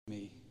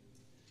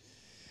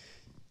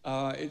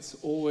It's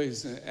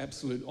always an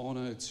absolute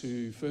honor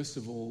to, first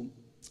of all,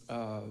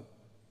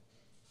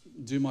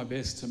 do my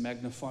best to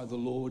magnify the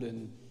Lord.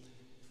 And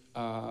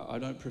I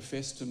don't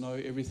profess to know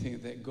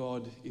everything that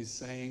God is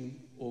saying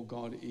or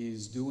God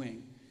is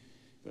doing.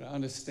 But I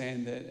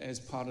understand that as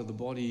part of the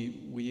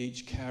body, we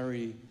each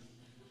carry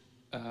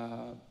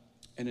an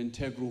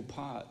integral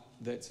part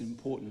that's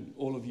important.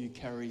 All of you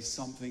carry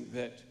something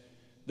that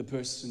the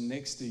person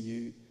next to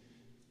you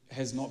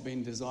has not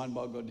been designed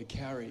by God to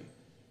carry.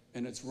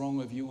 And it's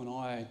wrong of you and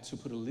I to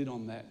put a lid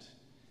on that.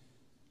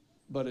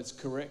 But it's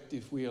correct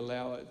if we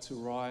allow it to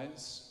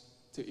rise,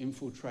 to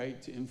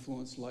infiltrate, to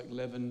influence like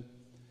leaven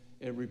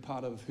every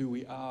part of who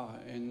we are.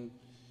 And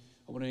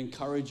I want to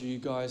encourage you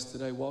guys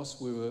today,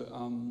 whilst we were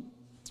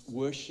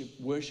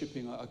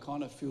worshiping, I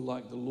kind of feel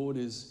like the Lord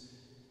is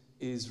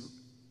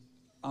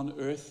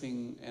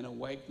unearthing and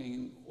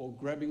awakening or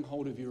grabbing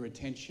hold of your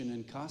attention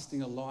and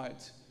casting a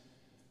light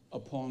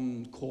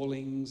upon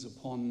callings,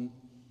 upon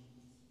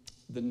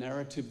the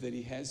narrative that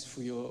he has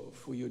for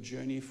your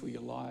journey, for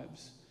your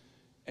lives.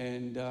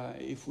 And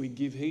if we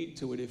give heed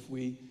to it,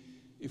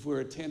 if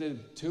we're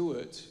attentive to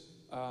it,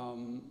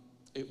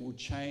 it will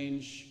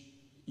change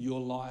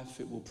your life.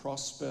 It will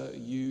prosper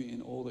you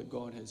in all that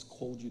God has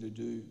called you to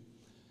do.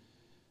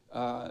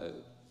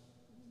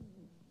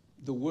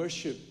 The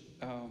worship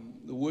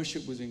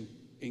was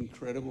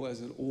incredible,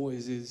 as it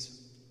always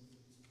is.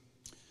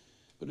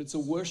 But it's a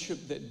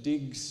worship that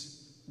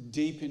digs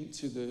deep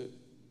into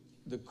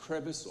the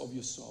crevice of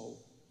your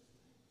soul.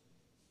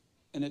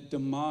 And it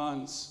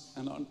demands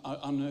an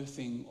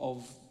unearthing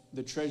of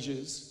the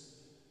treasures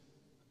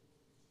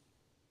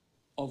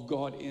of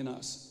God in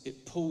us.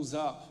 It pulls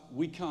up.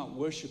 We can't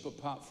worship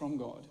apart from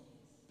God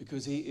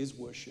because he is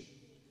worship.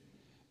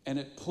 And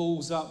it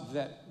pulls up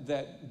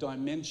that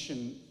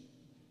dimension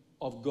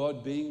of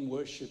God being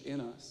worship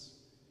in us.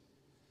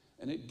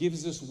 And it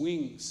gives us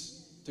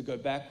wings to go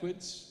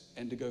backwards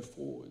and to go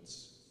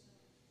forwards.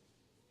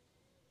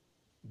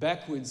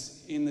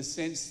 Backwards in the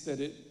sense that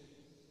it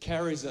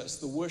carries us,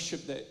 the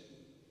worship that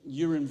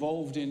you're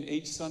involved in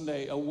each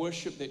Sunday, a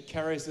worship that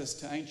carries us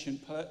to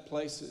ancient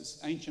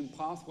places, ancient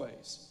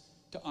pathways,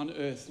 to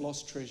unearth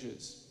lost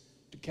treasures,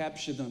 to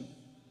capture them,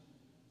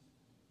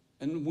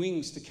 and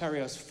wings to carry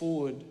us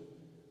forward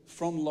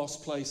from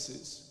lost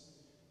places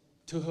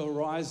to a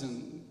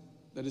horizon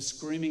that is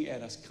screaming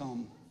at us,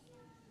 come.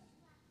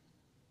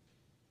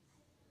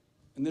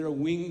 And there are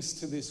wings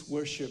to this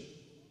worship.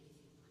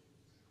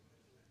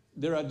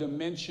 There are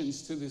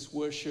dimensions to this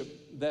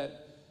worship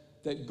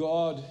that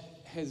God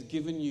has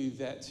given you,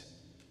 that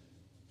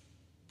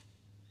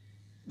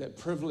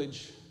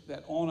privilege,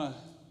 that honor,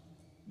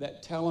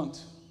 that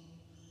talent,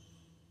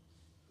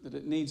 that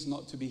it needs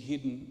not to be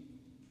hidden.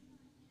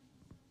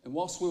 And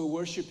whilst we were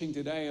worshiping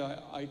today,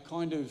 I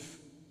kind of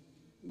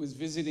was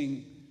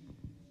visiting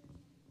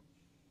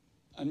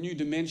a new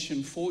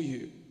dimension for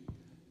you.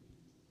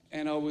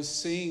 And I was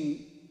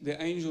seeing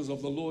the angels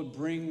of the Lord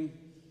bring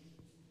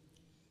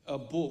a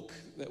book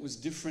that was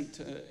different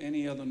to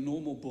any other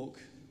normal book,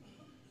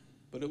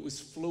 but it was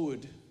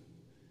fluid.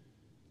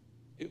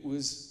 It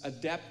was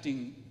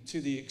adapting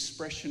to the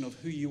expression of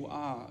who you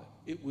are.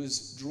 It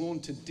was drawn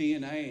to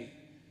DNA,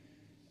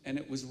 and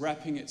it was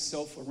wrapping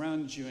itself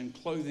around you and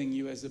clothing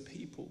you as a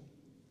people.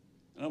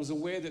 And I was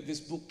aware that this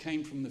book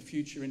came from the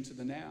future into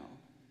the now.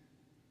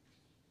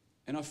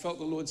 And I felt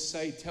the Lord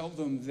say, tell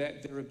them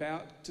that they're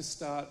about to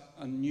start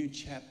a new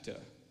chapter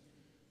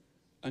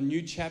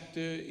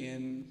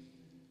in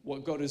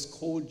what God has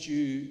called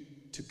you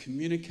to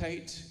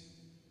communicate,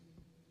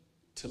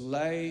 to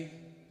lay,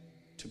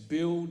 to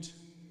build,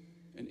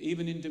 and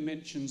even in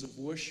dimensions of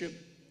worship,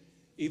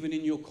 even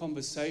in your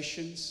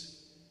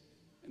conversations.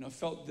 And I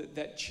felt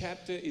that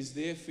chapter is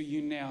there for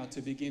you now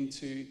to begin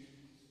to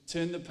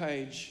turn the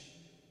page,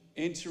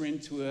 enter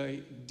into a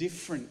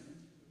different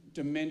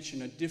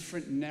dimension, a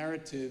different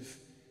narrative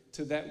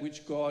to that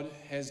which God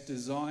has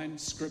designed,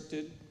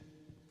 scripted,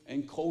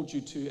 and called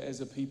you to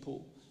as a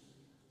people.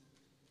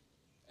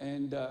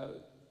 And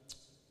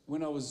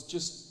when I was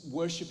just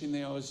worshiping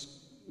there, I was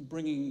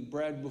bringing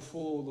Brad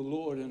before the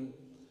Lord,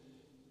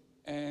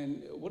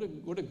 and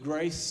what a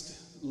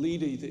graced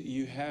leader that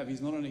you have.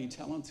 He's not only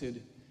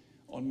talented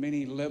on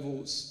many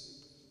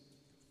levels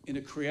in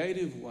a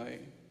creative way,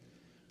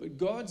 but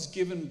God's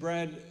given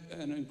Brad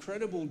an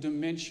incredible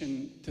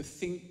dimension to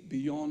think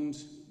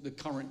beyond the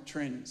current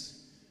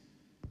trends.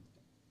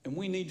 And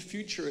we need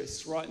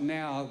futurists right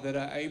now that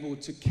are able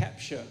to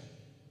capture,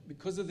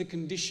 because of the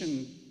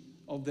condition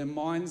of their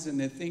minds and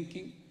their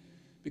thinking,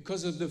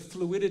 because of the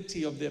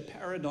fluidity of their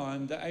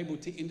paradigm, they're able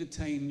to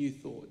entertain new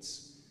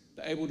thoughts.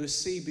 They're able to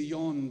see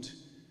beyond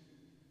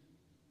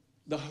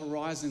the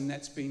horizon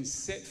that's been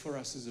set for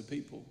us as a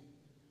people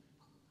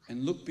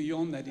and look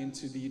beyond that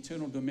into the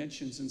eternal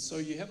dimensions. And so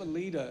you have a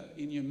leader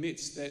in your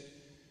midst that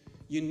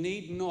you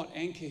need not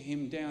anchor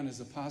him down as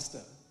a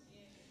pastor.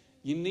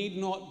 You need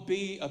not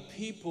be a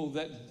people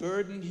that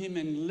burden him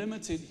and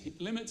limit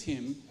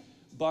him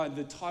by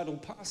the title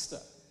pastor.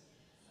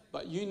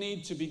 But you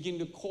need to begin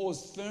to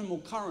cause thermal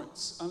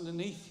currents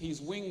underneath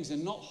his wings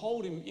and not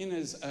hold him in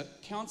as a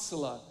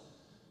counselor,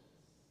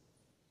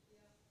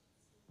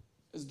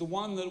 as the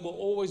one that will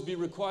always be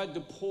required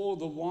to pour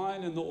the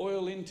wine and the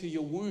oil into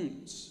your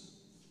wounds.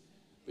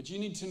 But you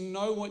need to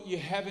know what you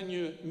have in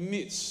your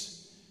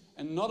midst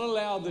and not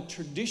allow the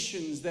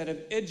traditions that have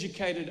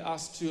educated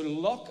us to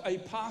lock a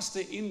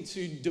pastor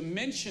into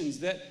dimensions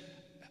that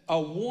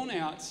are worn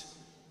out,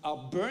 are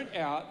burnt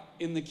out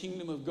in the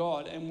kingdom of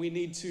God. And we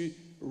need to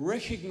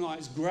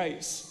recognize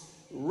grace,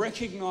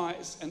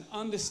 recognize and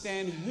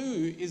understand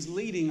who is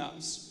leading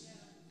us.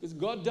 Because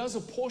God does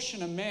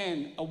apportion a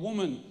man, a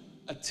woman,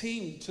 a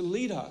team to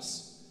lead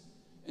us.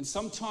 And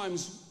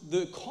sometimes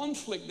the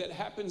conflict that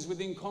happens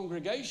within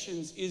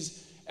congregations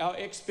is our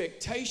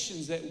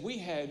expectations that we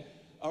had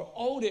are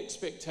old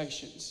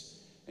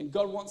expectations. And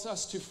God wants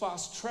us to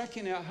fast track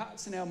in our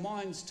hearts and our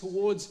minds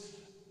towards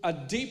a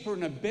deeper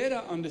and a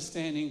better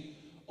understanding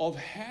of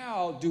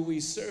how do we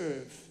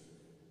serve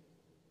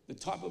the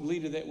type of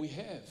leader that we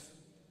have,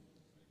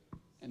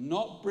 and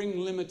not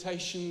bring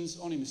limitations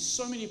on him.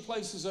 So many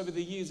places over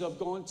the years I've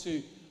gone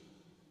to,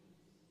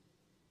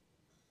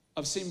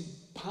 I've seen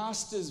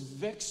pastors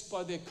vexed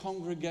by their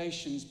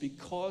congregations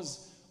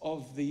because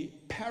of the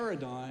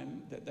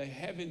paradigm that they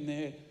have in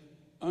their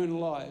own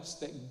lives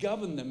that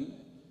govern them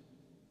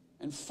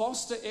and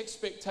foster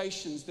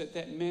expectations that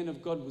that man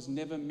of God was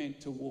never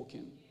meant to walk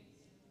in.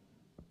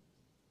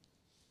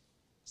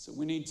 So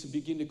we need to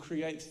begin to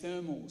create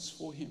thermals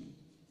for him,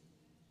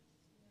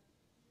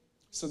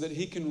 so that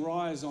he can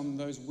rise on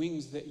those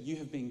wings that you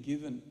have been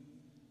given,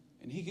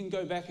 and he can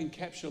go back and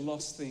capture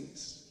lost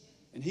things,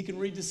 and he can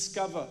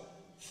rediscover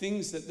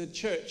things that the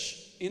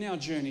church in our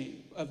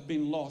journey have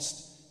been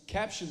lost,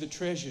 capture the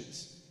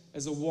treasures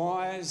as a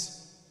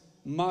wise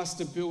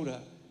master builder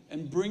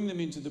and bring them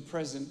into the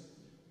present.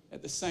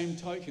 At the same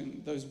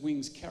token, those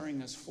wings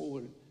carrying us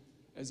forward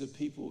as a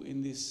people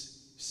in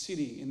this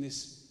city, in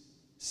this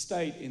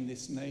state, in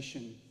this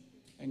nation,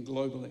 and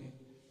globally.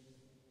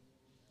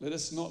 Let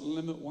us not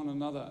limit one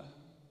another.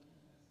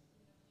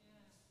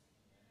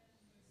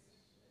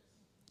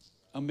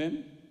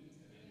 Amen?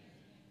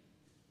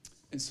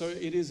 And so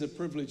it is a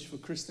privilege for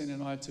Christine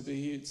and I to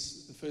be here.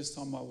 It's the first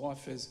time my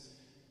wife has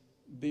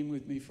been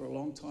with me for a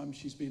long time.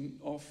 She's been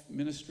off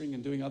ministering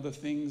and doing other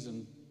things,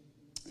 and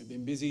we've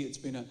been busy. It's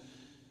been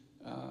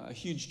a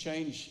huge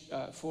change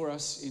for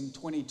us in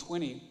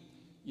 2020,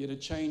 yet a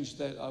change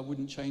that I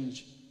wouldn't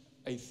change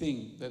a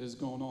thing that has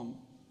gone on.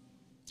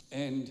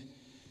 And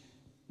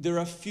there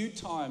are few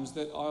times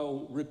that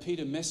I'll repeat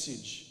a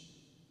message.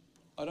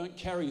 I don't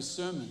carry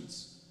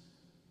sermons,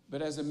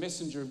 but as a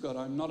messenger of God,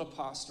 I'm not a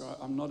pastor,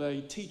 I'm not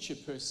a teacher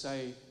per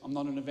se, I'm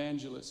not an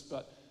evangelist,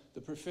 but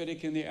the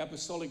prophetic and the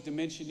apostolic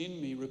dimension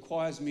in me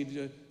requires me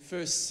to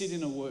first sit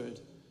in a word.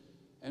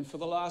 And for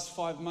the last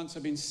 5 months,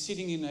 I've been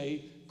sitting in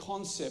a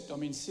concept. I've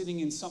been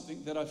sitting in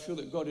something that I feel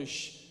that God has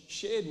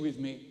shared with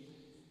me.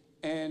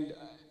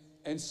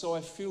 And so I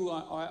feel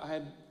like I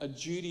had a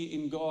duty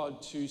in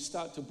God to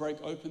start to break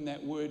open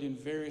that word in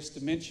various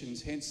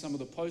dimensions, hence some of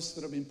the posts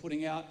that I've been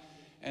putting out.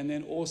 And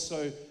then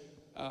also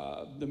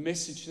the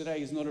message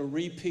today is not a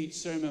repeat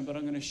sermon, but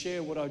I'm going to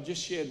share what I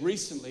just shared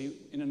recently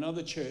in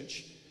another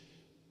church.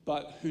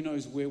 But who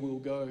knows where we'll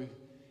go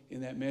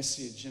in that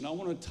message. And I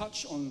want to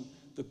touch on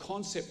the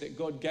concept that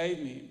God gave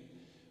me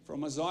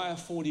from Isaiah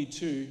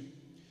 42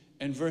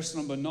 and verse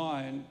number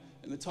 9.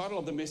 And the title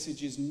of the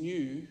message is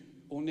New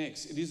or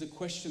Next. It is a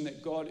question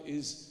that God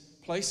is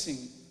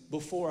placing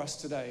before us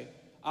today,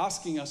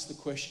 asking us the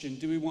question,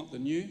 do we want the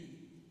new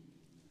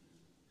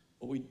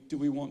or do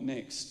we want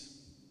next?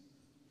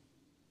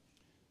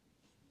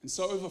 And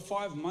so over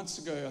 5 months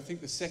ago, I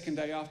think the second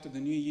day after the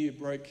new year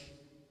broke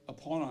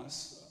upon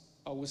us,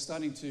 I was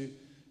starting to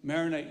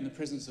marinate in the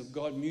presence of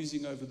God,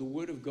 musing over the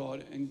Word of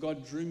God, and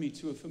God drew me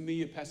to a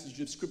familiar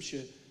passage of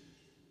Scripture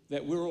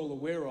that we're all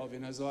aware of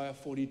in Isaiah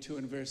 42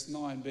 and verse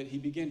 9, but He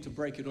began to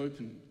break it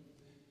open.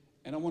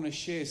 And I want to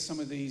share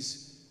some of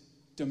these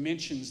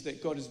dimensions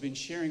that God has been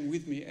sharing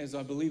with me, as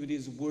I believe it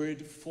is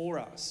word for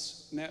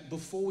us. Now,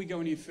 before we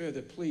go any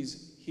further,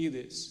 please hear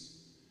this.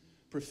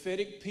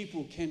 Prophetic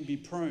people can be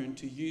prone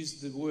to use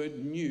the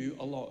word new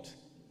a lot.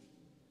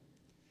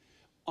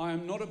 I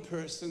am not a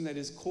person that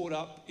is caught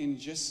up in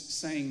just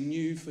saying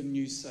new for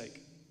new's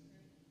sake.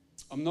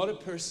 I'm not a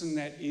person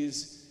that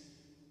is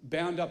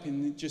bound up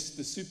in just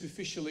the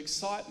superficial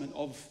excitement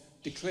of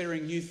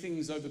declaring new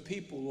things over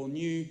people or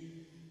new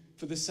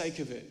for the sake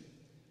of it.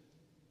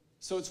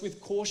 So it's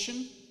with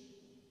caution,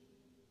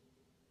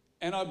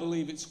 and I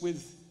believe it's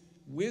with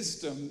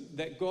wisdom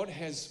that God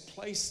has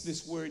placed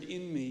this word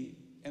in me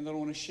and that I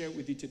want to share it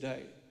with you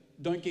today.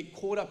 Don't get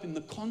caught up in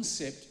the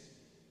concept,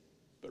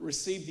 but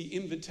receive the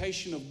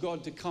invitation of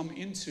God to come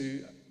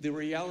into the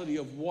reality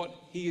of what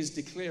He is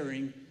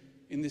declaring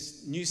in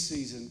this new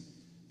season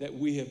that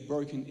we have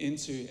broken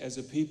into as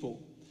a people.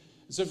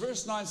 So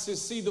verse 9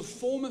 says, see, the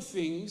former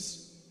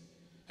things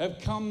have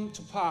come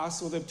to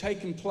pass, or they've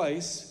taken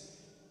place,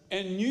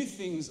 and new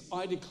things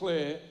I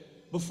declare.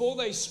 Before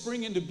they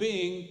spring into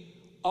being,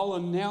 I'll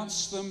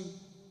announce them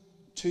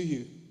to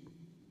you.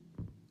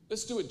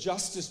 Let's do it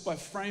justice by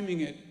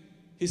framing it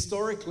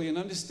historically and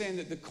understand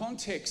that the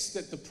context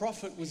that the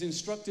prophet was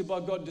instructed by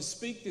God to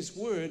speak this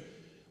word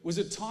was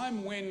a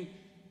time when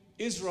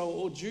Israel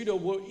or Judah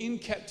were in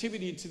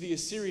captivity to the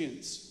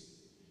Assyrians.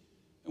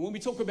 And when we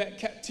talk about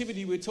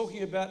captivity, we're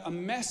talking about a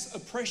mass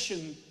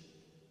oppression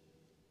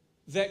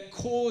that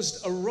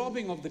caused a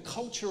robbing of the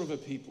culture of a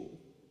people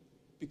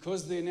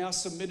because they're now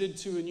submitted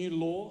to a new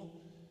law.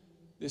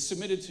 They're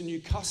submitted to new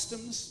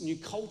customs, new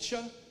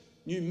culture,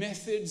 new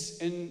methods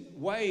and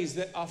ways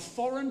that are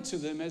foreign to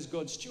them as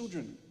God's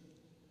children.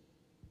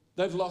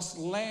 They've lost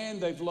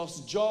land, they've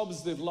lost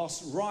jobs, they've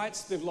lost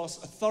rights, they've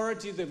lost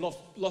authority, they've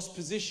lost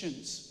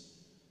positions.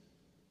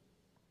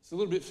 It's a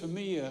little bit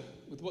familiar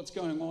with what's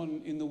going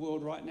on in the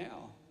world right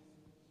now.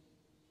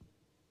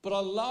 But I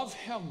love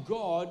how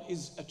God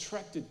is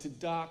attracted to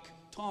dark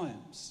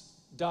times,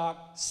 dark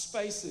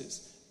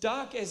spaces.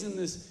 Dark as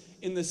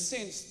in the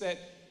sense that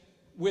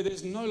where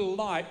there's no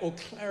light or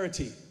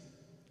clarity.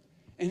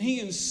 And he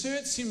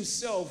inserts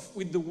himself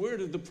with the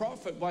word of the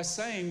prophet by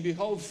saying,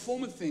 behold,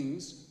 former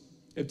things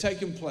have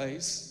taken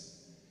place,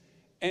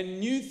 and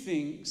new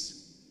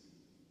things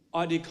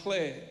I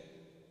declare.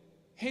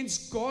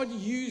 Hence, God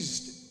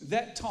used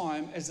that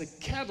time as a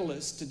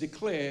catalyst to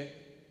declare,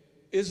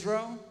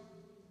 Israel,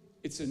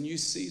 it's a new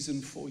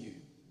season for you.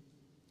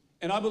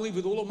 And I believe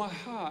with all of my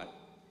heart,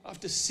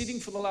 after sitting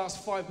for the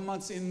last 5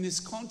 months in this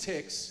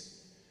context,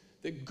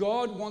 that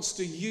God wants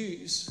to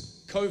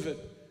use COVID.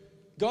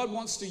 God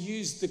wants to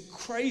use the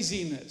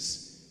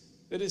craziness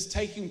that is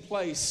taking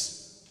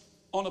place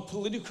on a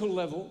political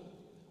level,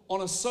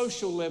 on a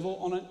social level,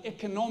 on an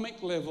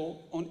economic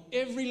level, on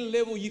every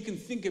level you can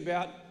think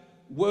about.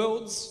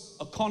 Worlds,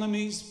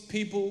 economies,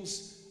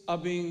 peoples are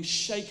being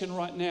shaken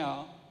right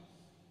now.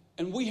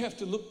 And we have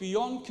to look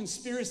beyond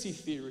conspiracy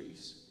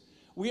theories.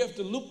 We have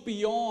to look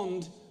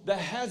beyond the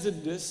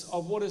hazardness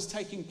of what is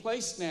taking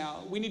place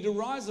now. We need to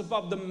rise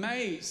above the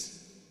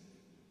maze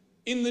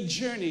in the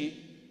journey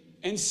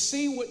and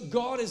see what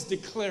God is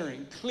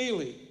declaring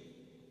clearly.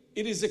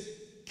 It is a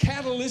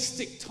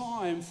catalytic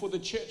time for the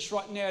church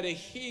right now to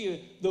hear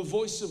the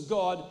voice of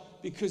God,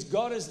 because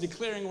God is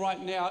declaring right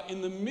now,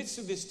 in the midst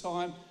of this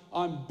time,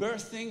 I'm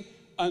birthing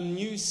a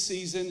new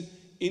season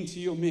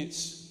into your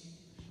midst.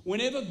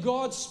 Whenever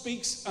God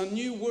speaks a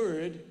new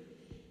word,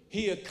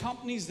 he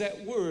accompanies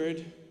that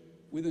word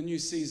with a new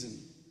season.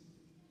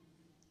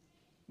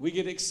 We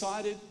get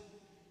excited,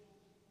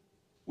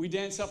 we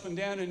dance up and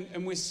down,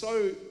 and we're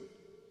so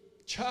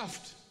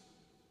chuffed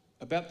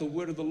about the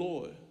word of the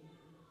Lord.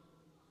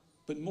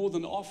 But more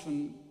than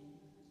often,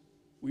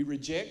 we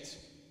reject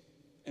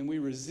and we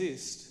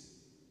resist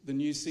the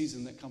new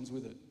season that comes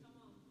with it.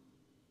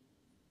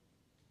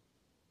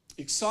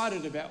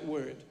 Excited about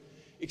word,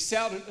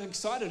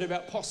 excited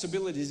about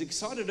possibilities,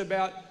 excited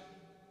about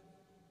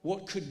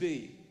what could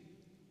be.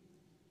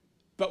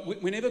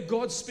 But whenever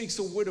God speaks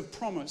a word of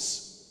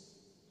promise,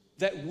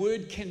 that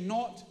word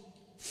cannot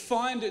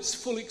find its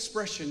full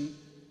expression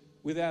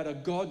without a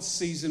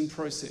God-seasoned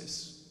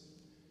process.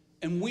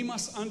 And we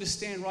must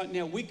understand right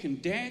now, we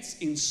can dance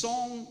in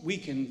song, we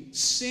can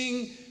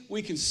sing,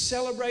 we can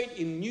celebrate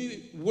in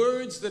new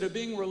words that are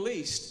being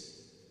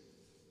released.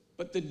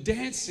 But the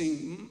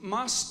dancing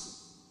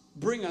must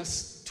bring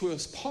us to a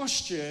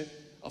posture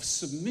of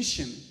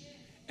submission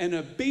and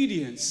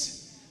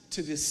obedience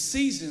to this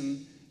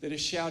season that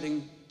is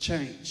shouting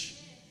change.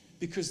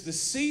 Because the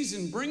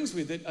season brings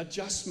with it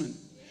adjustment.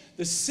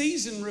 The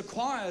season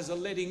requires a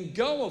letting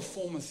go of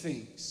former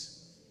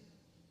things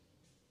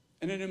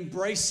and an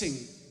embracing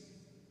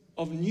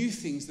of new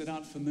things that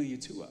aren't familiar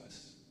to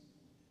us.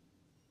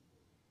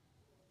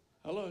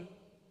 Hello?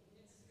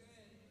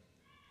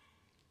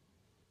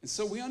 And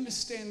so we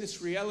understand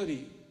this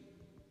reality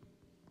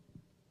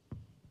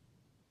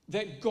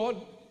that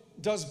God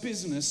does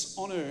business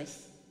on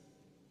earth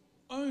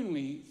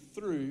only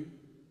through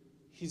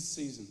his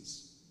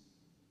seasons.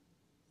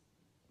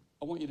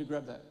 I want you to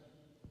grab that.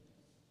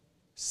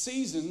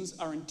 Seasons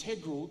are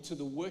integral to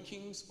the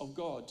workings of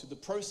God, to the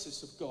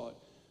process of God.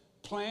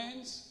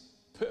 Plans,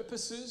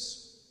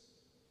 purposes,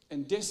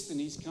 and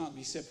destinies can't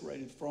be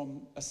separated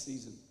from a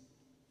season.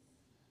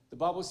 The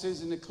Bible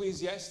says in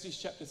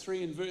Ecclesiastes chapter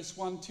 3 and verse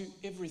 1, to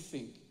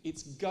everything,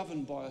 it's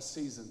governed by a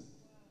season.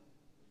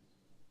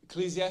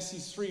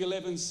 Ecclesiastes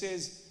 3:11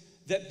 says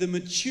that the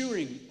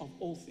maturing of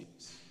all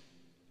things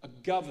are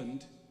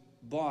governed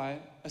by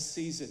a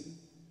season.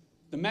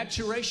 The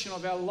maturation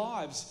of our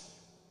lives,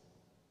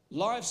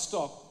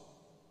 livestock,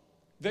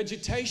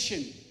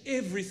 vegetation,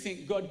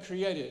 everything God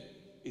created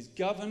is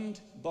governed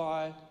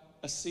by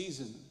a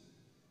season.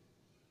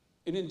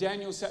 And in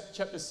Daniel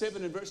chapter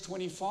 7 and verse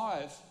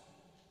 25,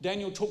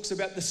 Daniel talks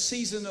about the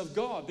season of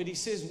God, but he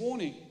says,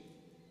 warning,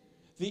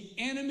 the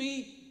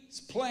enemy's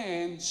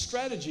plan,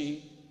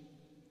 strategy,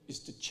 is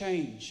to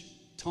change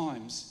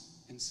times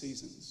and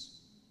seasons.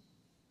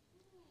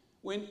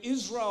 When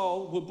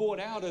Israel were brought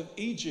out of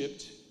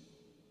Egypt,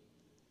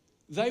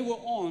 they were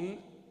on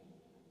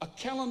a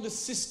calendar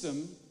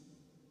system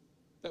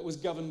that was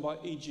governed by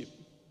Egypt.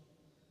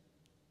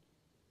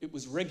 It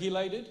was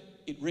regulated.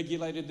 It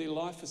regulated their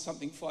life for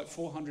something like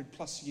 400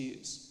 plus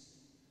years.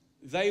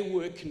 They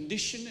were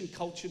conditioned and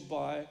cultured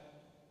by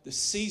the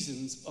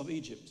seasons of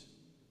Egypt.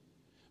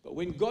 But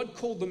when God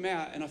called them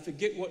out, and I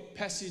forget what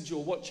passage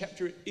or what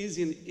chapter it is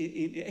in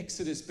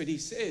Exodus, but he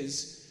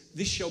says,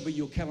 this shall be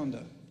your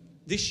calendar.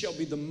 This shall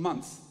be the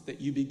month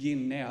that you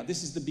begin now.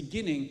 This is the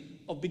beginning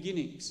of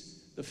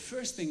beginnings. The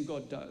first thing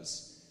God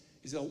does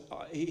is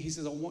he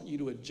says, I want you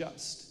to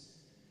adjust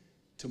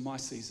to my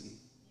season.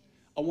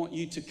 I want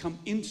you to come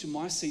into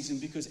my season,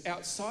 because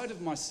outside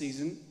of my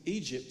season,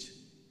 Egypt,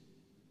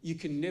 you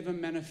can never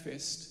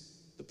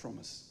manifest the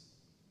promise.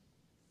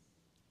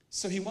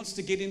 So he wants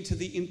to get into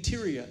the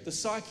interior, the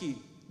psyche,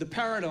 the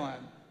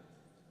paradigm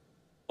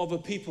of a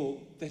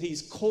people that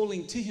he's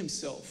calling to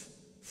himself,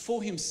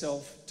 for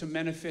himself, to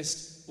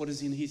manifest what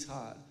is in his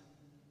heart.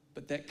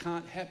 But that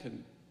can't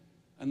happen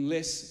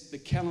unless the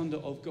calendar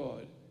of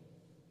God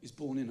is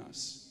born in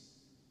us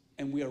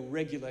and we are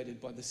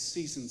regulated by the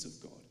seasons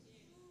of God.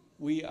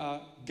 We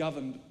are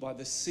governed by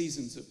the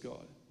seasons of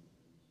God.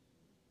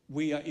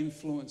 We are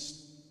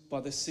influenced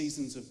by the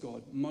seasons of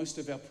God. Most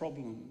of our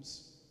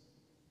problems,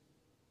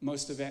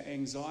 most of our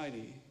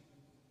anxiety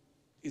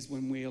is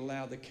when we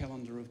allow the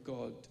calendar of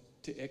God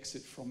to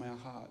exit from our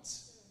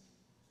hearts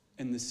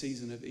and the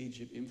season of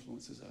Egypt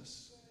influences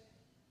us.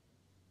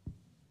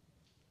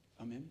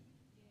 Amen?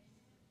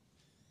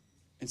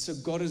 And so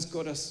God has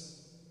got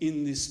us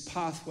in this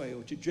pathway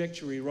or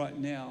trajectory right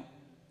now.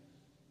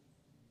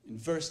 In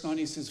verse 9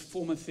 he says,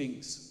 former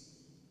things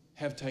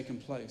have taken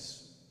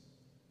place,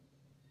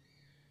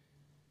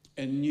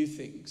 and new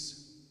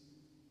things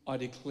I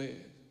declare.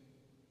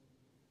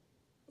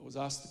 I was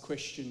asked the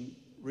question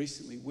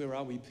recently, where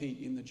are we, Pete,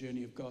 in the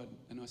journey of God?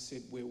 And I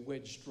said, we're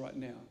wedged right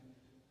now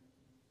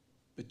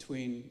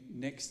between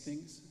next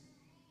things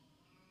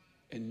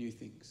and new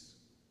things.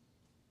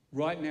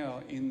 Right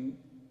now, in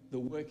the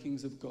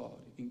workings of God,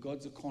 in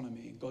God's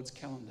economy, in God's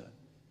calendar,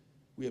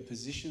 we are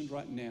positioned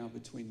right now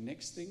between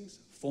next things,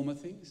 former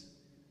things,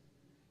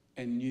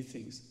 and new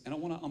things. And I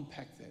want to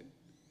unpack that.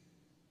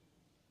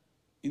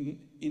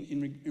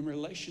 In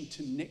relation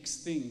to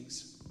next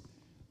things,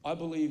 I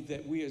believe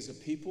that we as a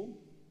people,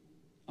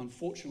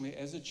 unfortunately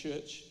as a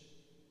church,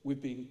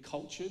 we've been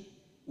cultured,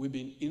 we've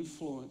been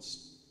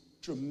influenced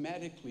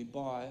dramatically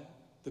by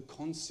the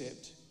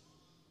concept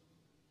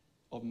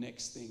of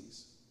next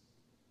things.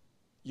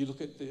 You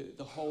look at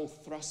the whole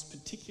thrust,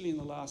 particularly in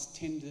the last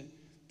 10 to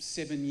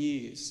 7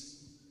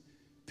 years,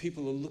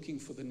 people are looking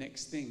for the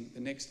next thing, the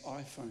next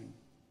iPhone,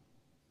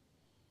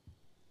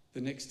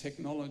 the next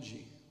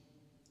technology,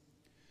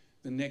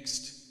 the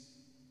next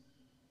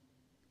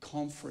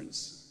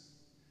conference,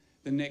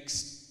 the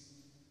next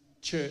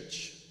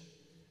church,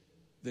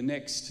 the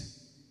next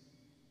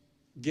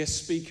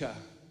guest speaker.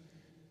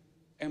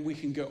 And we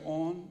can go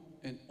on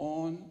and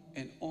on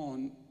and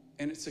on.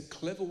 And it's a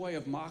clever way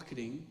of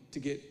marketing to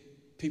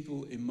get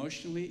people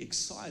emotionally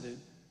excited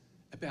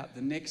about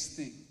the next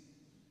thing.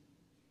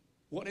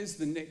 What is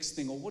the next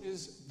thing, or what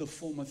is the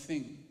former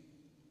thing?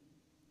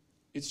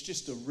 It's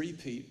just a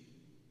repeat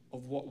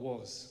of what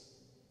was.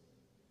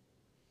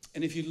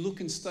 And if you look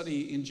and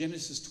study in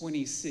Genesis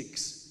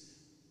 26,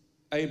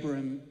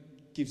 Abraham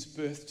gives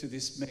birth to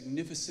this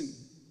magnificent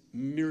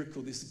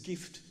miracle, this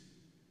gift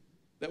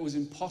that was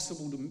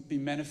impossible to be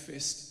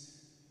manifest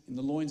in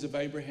the loins of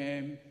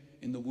Abraham,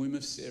 in the womb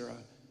of Sarah.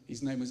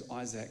 His name was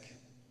Isaac.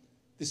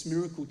 This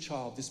miracle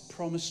child, this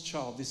promised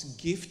child, this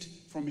gift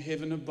from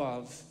heaven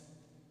above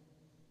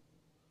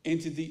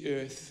entered the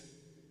earth,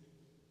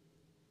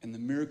 and the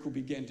miracle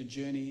began to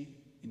journey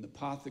in the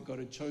path that God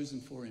had chosen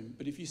for him.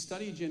 But if you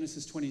study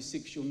Genesis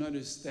 26, you'll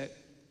notice that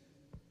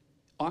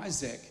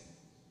Isaac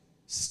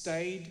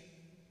stayed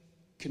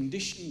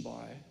conditioned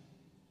by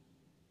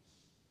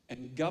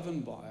and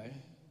governed by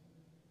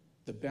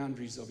the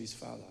boundaries of his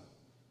father.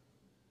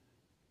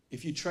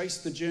 If you trace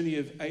the journey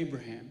of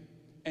Abraham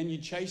and you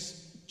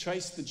trace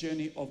the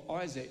journey of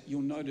Isaac,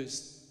 you'll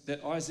notice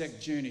that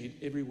Isaac journeyed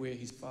everywhere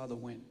his father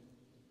went.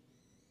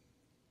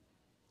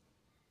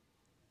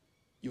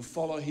 You'll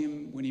follow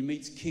him when he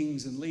meets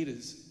kings and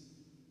leaders.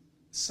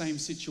 Same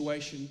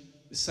situation,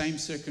 the same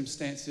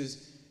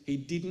circumstances. He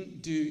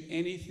didn't do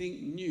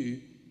anything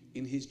new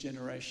in his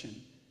generation.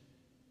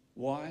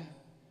 Why?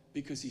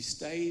 Because he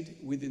stayed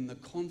within the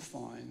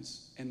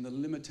confines and the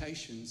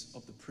limitations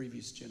of the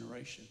previous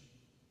generation.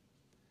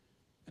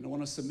 And I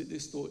want to submit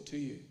this thought to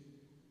you.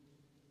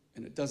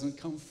 And it doesn't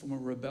come from a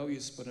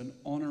rebellious but an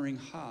honoring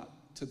heart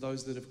to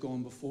those that have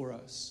gone before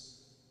us,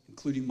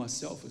 including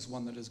myself as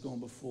one that has gone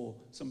before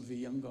some of you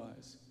young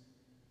guys.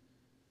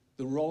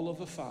 The role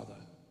of a father,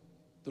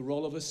 the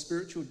role of a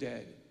spiritual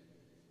dad,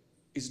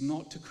 is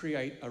not to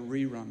create a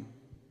rerun,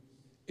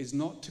 is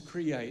not to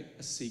create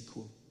a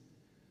sequel,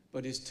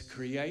 but is to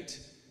create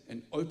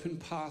an open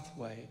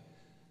pathway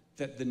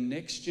that the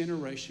next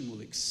generation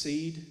will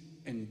exceed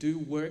and do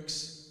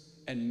works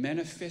and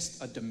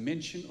manifest a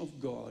dimension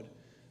of God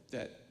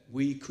that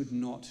we could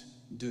not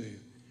do.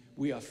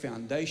 We are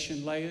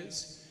foundation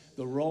layers.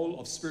 The role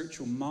of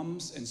spiritual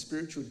mums and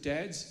spiritual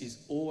dads is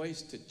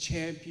always to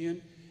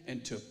champion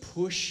and to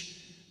push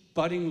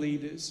budding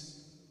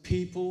leaders,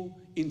 people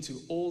into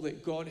all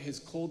that God has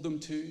called them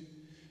to,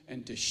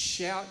 and to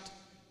shout,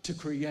 to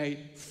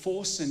create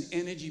force and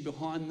energy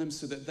behind them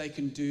so that they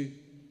can do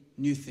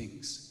new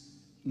things,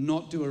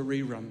 not do a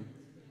rerun,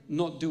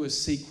 not do a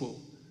sequel.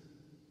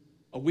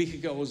 A week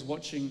ago I was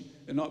watching,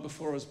 the night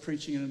before I was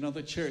preaching in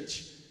another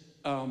church,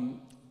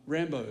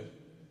 Rambo.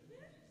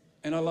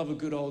 And I love a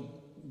good old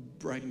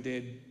brain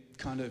dead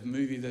kind of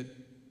movie that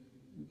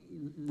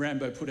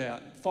Rambo put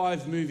out.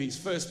 5 movies,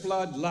 First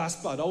Blood,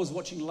 Last Blood. I was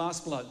watching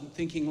Last Blood and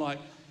thinking like,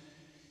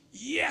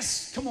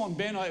 yes, come on,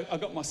 Ben. I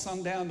got my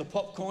son down, the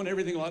popcorn,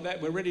 everything like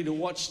that. We're ready to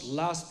watch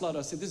Last Blood.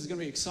 I said, this is going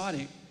to be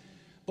exciting.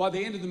 By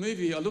the end of the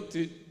movie, I looked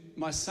at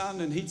my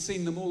son and he'd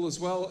seen them all as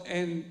well.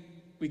 And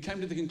we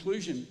came to the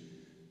conclusion,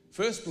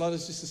 First Blood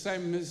is just the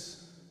same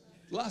as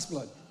Last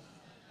Blood.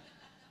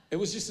 It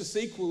was just a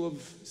sequel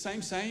of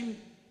same,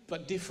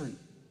 but different.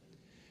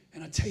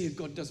 And I tell you,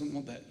 God doesn't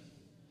want that.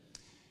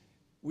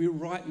 We're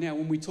right now,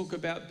 when we talk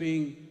about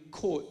being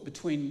caught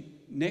between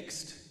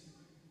next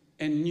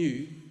and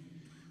new,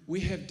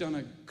 we have done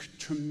a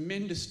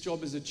tremendous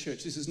job as a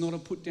church. This is not a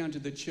put down to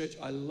the church.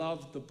 I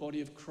love the body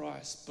of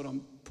Christ, but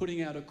I'm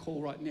putting out a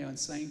call right now and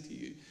saying to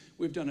you,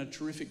 we've done a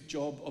terrific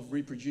job of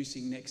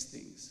reproducing next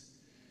things,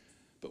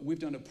 but we've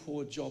done a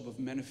poor job of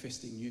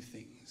manifesting new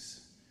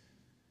things.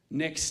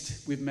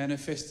 Next, we've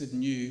manifested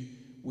new.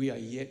 We are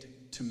yet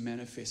to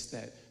manifest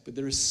that. But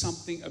there is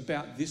something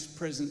about this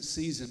present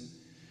season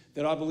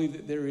that I believe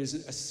that there is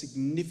a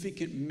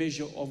significant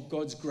measure of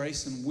God's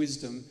grace and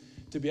wisdom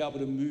to be able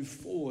to move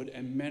forward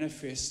and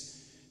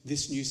manifest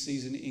this new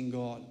season in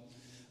God.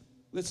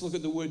 Let's look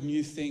at the word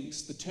new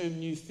things, the term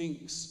new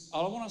things.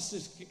 I don't want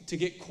us to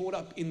get caught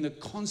up in the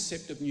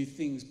concept of new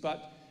things,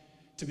 but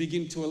to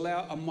begin to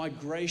allow a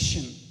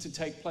migration to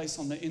take place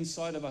on the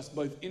inside of us,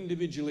 both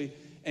individually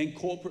and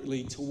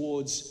corporately,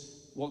 towards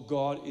what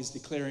God is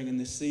declaring in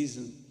this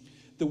season.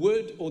 The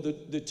word or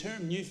the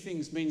term new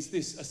things means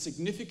this: a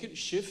significant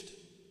shift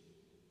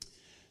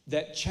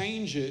that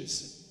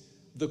changes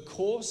the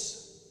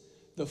course,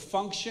 the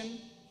function,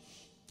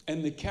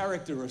 and the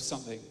character of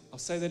something. I'll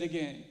say that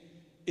again.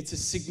 It's a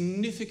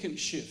significant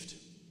shift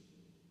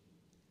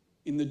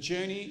in the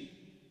journey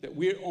that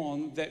we're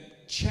on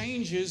that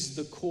changes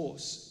the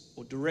course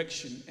or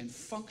direction and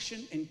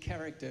function and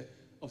character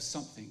of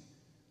something.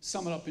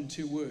 Sum it up in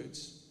 2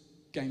 words: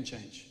 game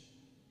change.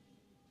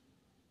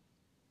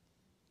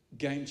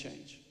 Game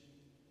change.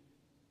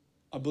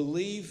 I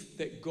believe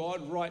that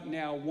God right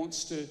now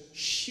wants to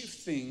shift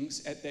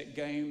things at that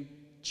game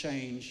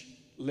change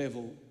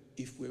level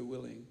if we're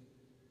willing.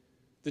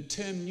 The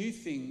term new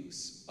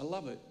things, I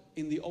love it.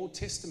 In the Old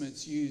Testament,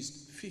 it's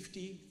used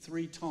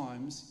 53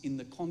 times in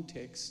the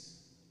context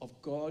of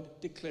God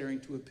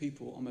declaring to a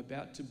people, I'm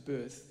about to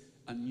birth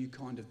a new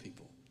kind of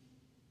people.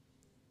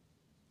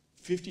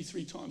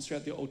 53 times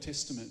throughout the Old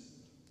Testament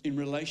in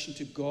relation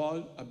to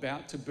God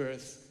about to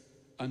birth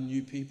a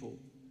new people.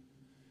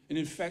 And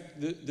in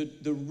fact,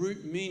 the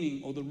root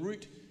meaning or the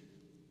root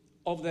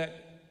of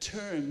that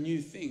term,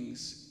 new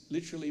things,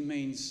 literally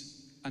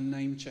means a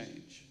name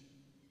change.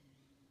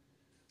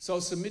 So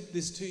I'll submit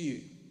this to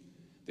you,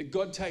 that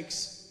God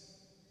takes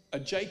a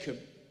Jacob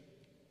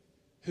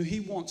who he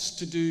wants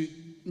to do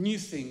new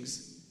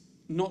things,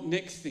 not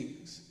next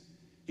things.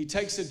 He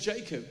takes a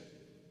Jacob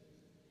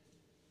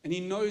and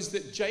he knows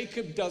that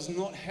Jacob does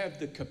not have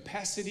the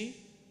capacity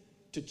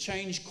to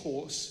change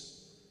course,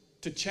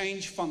 to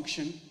change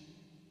function.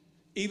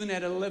 Even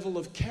at a level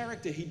of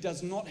character, he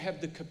does not have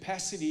the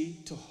capacity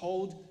to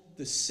hold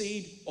the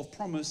seed of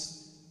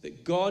promise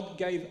that God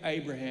gave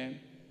Abraham,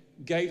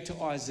 gave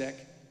to Isaac,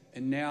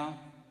 and now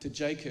to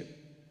Jacob.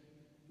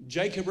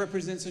 Jacob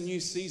represents a new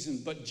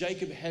season, but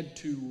Jacob had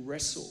to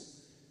wrestle.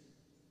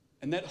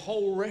 And that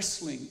whole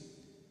wrestling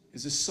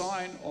is a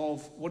sign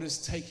of what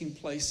is taking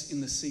place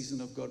in the season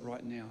of God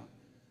right now.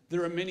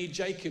 There are many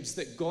Jacobs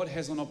that God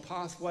has on a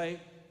pathway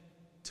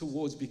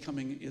towards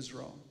becoming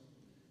Israel.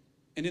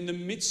 And in the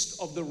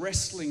midst of the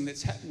wrestling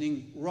that's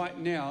happening right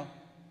now,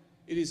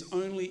 it is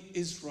only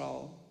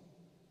Israel,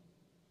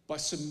 by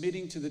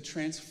submitting to the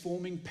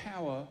transforming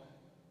power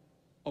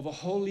of a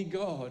holy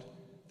God,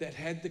 that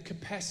had the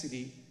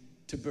capacity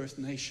to birth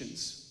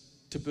nations,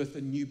 to birth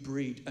a new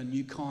breed, a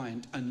new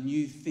kind, a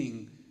new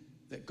thing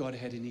that God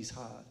had in his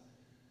heart.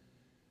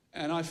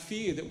 And I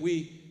fear that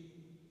we,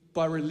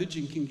 by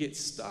religion, can get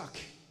stuck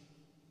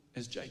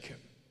as Jacob.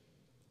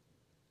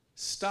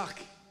 Stuck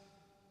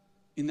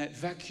in that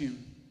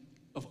vacuum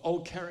of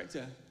old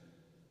character,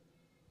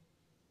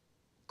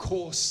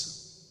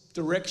 course,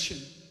 direction,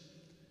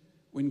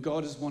 when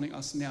God is wanting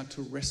us now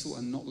to wrestle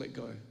and not let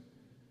go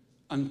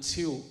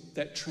until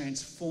that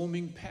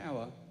transforming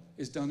power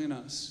is done in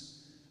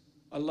us.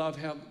 I love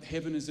how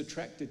heaven is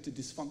attracted to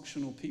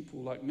dysfunctional people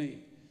like me,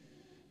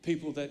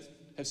 people that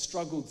have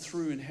struggled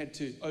through and had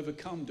to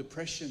overcome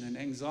depression and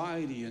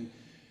anxiety and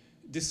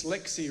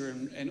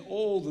dyslexia and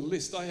all the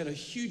list. I had a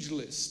huge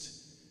list.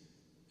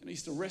 And I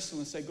used to wrestle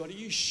and say, God, are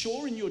you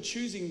sure in your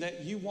choosing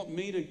that you want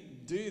me to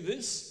do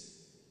this?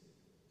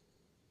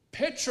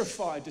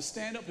 petrified to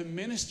stand up and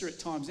minister at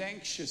times,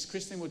 anxious.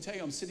 Christine will tell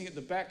you, I'm sitting at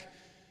the back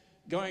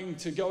going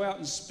to go out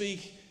and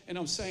speak, and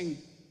I'm saying,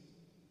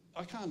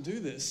 I can't do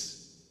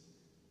this.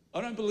 I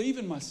don't believe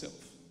in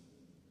myself.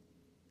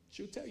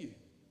 She'll tell you.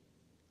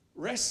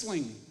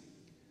 Wrestling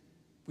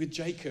with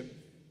Jacob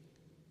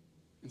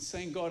and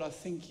saying, God, I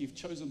think you've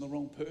chosen the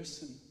wrong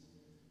person.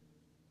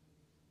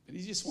 But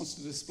he just wants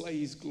to display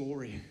his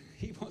glory.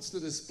 He wants to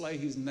display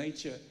his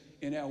nature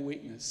in our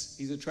weakness.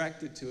 He's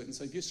attracted to it. And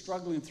so if you're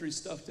struggling through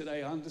stuff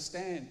today, I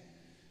understand.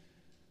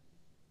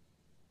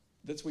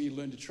 That's where you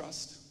learn to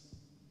trust.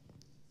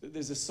 That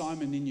there's a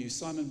Simon in you,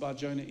 Simon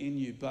Bar-Jonah in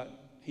you, but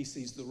he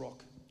sees the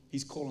rock.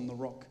 He's calling the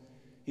rock.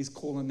 He's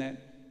calling that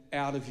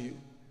out of you.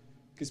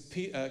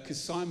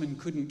 Because Simon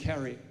couldn't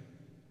carry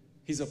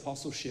his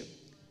apostleship.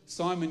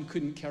 Simon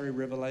couldn't carry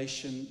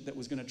revelation that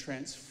was going to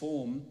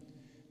transform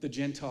the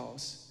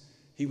Gentiles.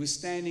 He was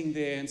standing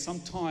there, and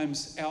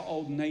sometimes our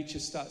old nature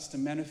starts to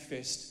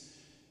manifest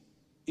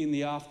in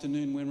the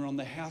afternoon when we're on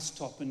the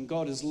housetop and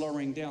God is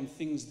lowering down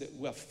things that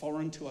were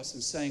foreign to us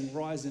and saying,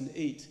 rise and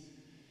eat.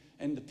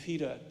 And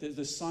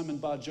the Simon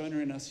Bar-Jonah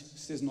in us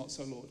says, not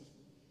so, Lord.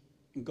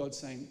 And God's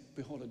saying,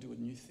 behold, I do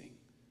a new thing.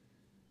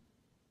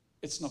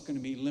 It's not going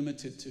to be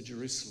limited to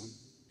Jerusalem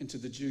and to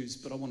the Jews,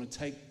 but I want to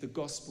take the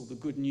gospel, the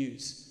good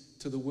news,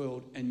 to the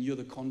world, and you're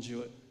the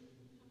conduit.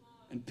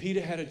 And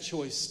Peter had a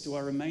choice. Do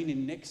I remain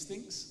in next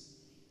things?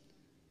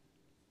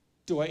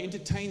 Do I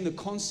entertain the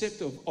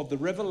concept of the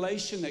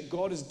revelation that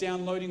God is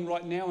downloading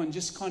right now and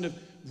just kind of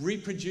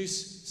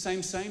reproduce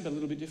same, but a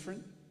little bit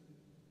different?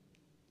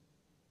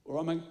 Or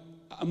am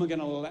I going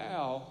to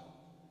allow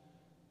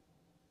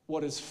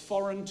what is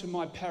foreign to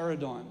my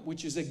paradigm,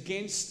 which is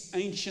against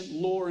ancient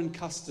law and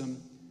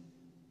custom,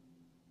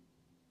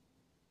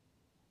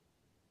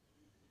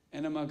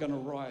 and am I going to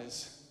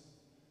rise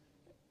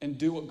and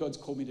do what God's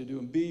called me to do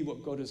and be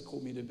what God has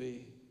called me to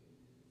be?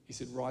 He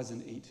said, rise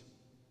and eat.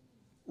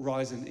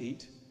 Rise and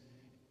eat.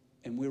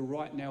 And we're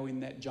right now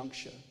in that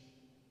juncture.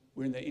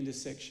 We're in that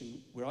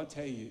intersection where I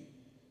tell you,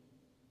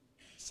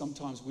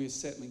 sometimes we're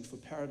settling for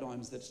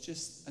paradigms that's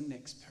just a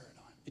next paradigm.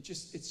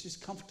 It's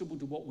just comfortable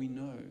to what we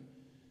know.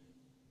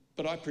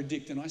 But I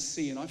predict and I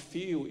see and I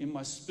feel in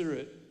my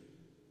spirit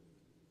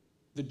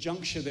the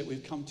juncture that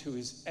we've come to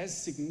is as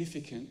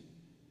significant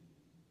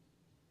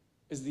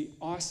as the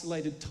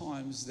isolated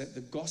times that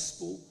the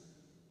gospel,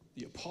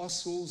 the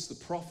apostles, the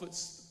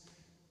prophets,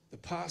 the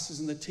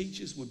pastors and the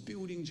teachers were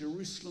building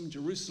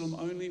Jerusalem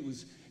only.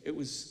 It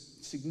was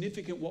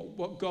significant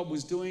what God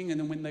was doing.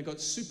 And then when they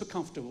got super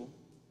comfortable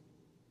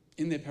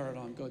in their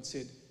paradigm, God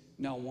said,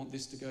 now I want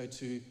this to go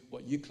to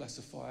what you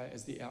classify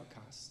as the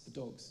outcasts, the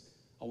dogs.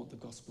 I want the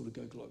gospel to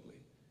go globally.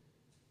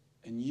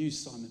 And you,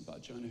 Simon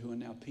Bar-Jonah, who are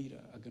now Peter,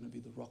 are going to be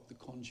the rock, the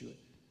conduit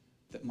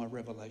that my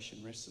revelation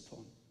rests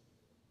upon.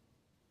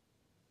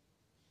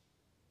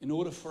 In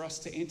order for us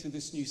to enter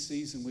this new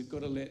season, we've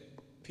got to let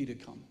Peter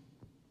come.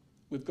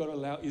 We've got to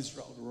allow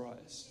Israel to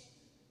rise.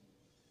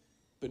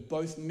 But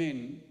both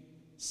men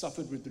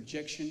suffered with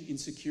rejection,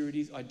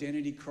 insecurities,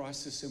 identity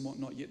crisis, and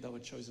whatnot, yet they were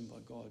chosen by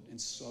God. And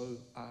so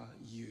are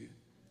you.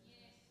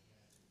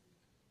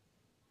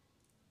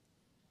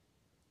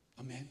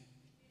 Amen.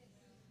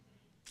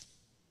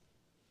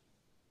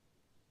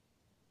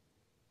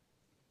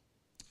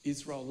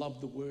 Israel loved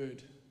the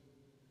word.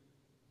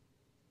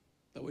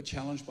 They were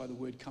challenged by the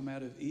word, come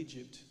out of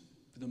Egypt.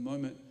 For the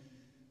moment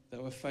they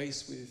were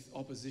faced with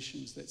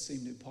oppositions that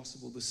seemed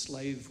impossible, the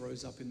slave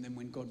rose up in them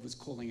when God was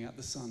calling out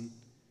the son.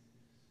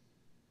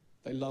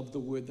 They loved the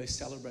word, they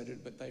celebrated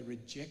it, but they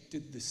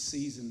rejected the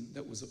season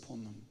that was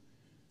upon them.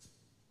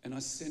 And I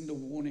send a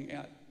warning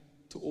out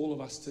to all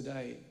of us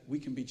today. We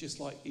can be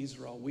just like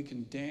Israel. We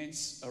can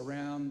dance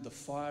around the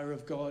fire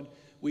of God.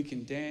 We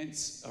can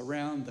dance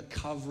around the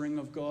covering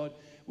of God.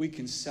 We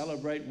can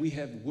celebrate. We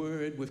have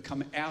word. We've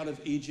come out of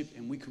Egypt,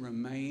 and we can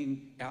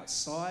remain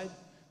outside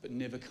but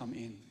never come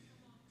in.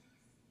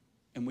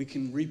 And we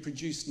can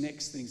reproduce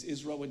next things.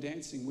 Israel were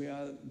dancing. We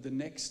are the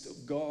next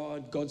of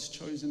God, God's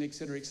chosen,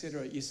 etc.,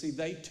 etc. You see,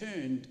 they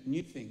turned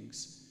new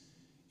things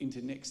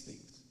into next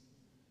things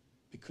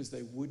because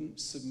they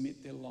wouldn't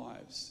submit their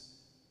lives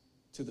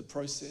to the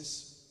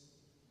process,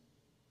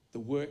 the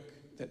work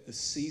that the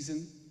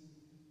season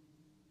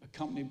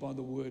accompanied by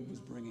the word was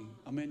bringing.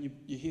 Amen.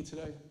 You're here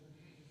today?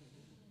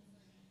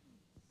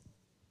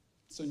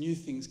 So new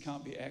things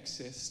can't be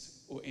accessed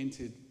or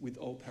entered with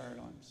old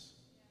paradigms.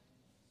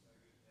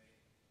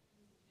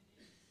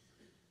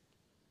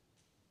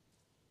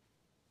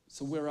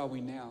 So where are we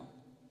now?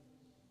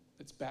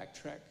 Let's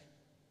backtrack.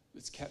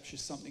 Let's capture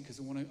something, because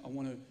I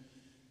want to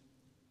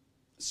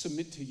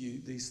submit to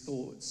you these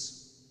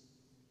thoughts.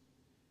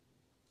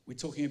 We're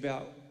talking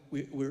about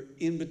we're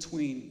in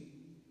between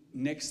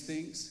next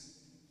things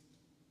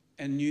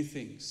and new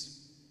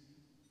things.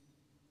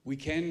 We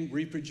can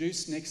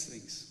reproduce next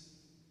things.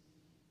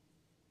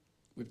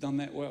 We've done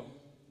that well.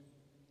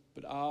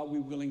 But are we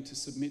willing to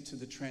submit to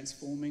the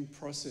transforming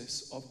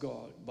process of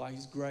God by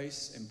his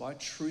grace and by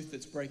truth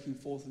that's breaking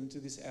forth into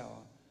this hour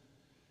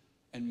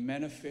and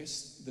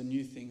manifest the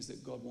new things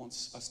that God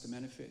wants us to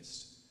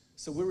manifest?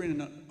 So we're in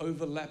an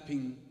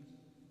overlapping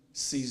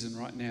season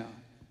right now,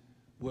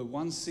 where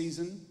one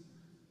season,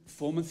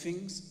 former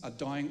things are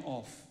dying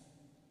off.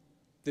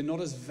 They're not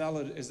as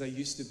valid as they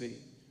used to be.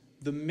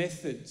 The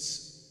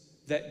methods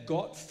that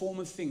got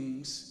former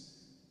things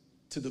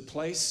to the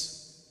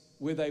place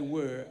where they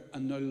were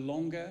are no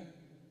longer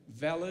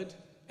valid,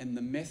 and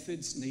the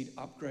methods need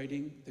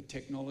upgrading. The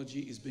technology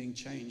is being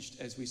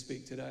changed as we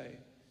speak today.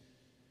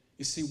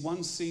 You see,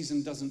 one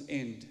season doesn't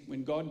end.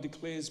 When God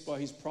declares by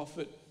his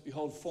prophet,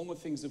 behold, former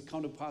things have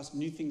come to pass,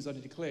 new things I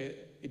declare,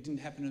 it didn't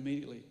happen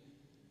immediately.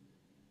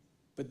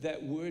 But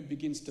that word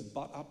begins to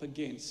butt up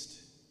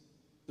against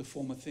the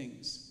former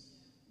things,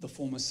 the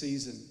former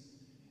season.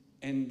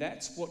 And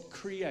that's what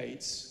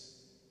creates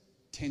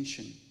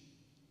tension.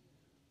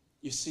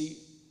 You see,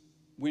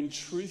 when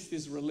truth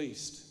is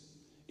released,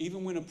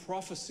 even when a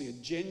prophecy, a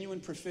genuine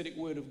prophetic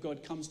word of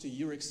God comes to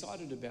you, you're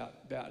excited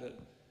about it,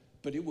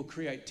 but it will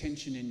create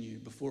tension in you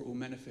before it will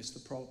manifest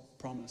the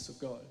promise of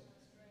God.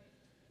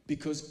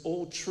 Because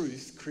all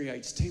truth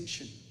creates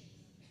tension.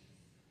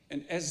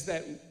 And as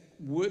that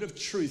word of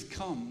truth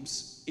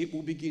comes, it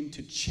will begin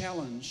to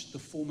challenge the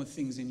former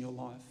things in your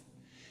life.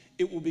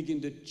 It will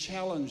begin to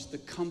challenge the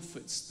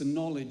comforts, the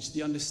knowledge,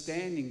 the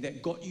understanding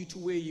that got you to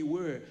where you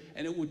were.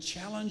 And it will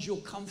challenge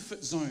your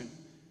comfort zone.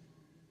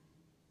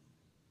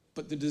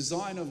 But the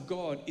design of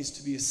God is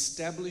to be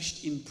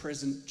established in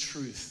present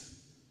truth.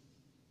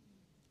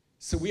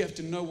 So we have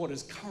to know what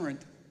is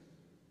current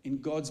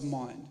in God's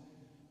mind,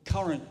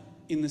 current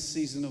in the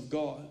season of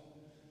God.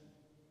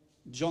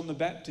 John the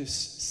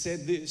Baptist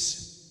said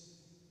this,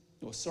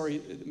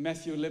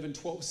 Matthew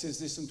 11:12 says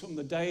this, and from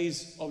the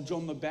days of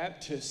John the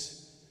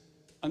Baptist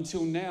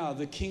until now,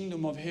 the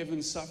kingdom of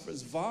heaven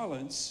suffers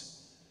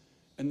violence,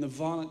 and the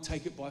violent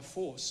take it by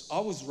force. I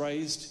was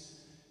raised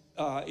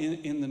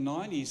in the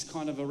 90s,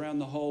 kind of around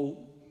the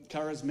whole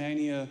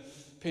charismania,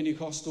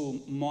 Pentecostal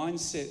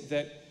mindset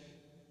that,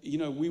 you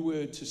know, we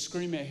were to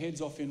scream our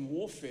heads off in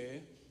warfare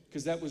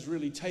because that was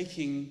really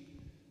taking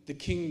the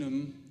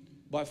kingdom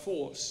by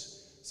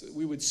force. So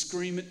we would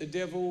scream at the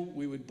devil,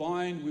 we would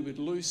bind, we would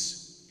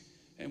loose,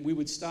 and we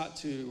would start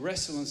to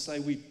wrestle and say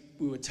we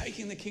were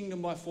taking the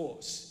kingdom by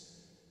force.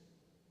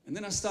 And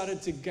then I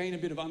started to gain a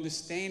bit of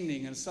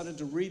understanding and started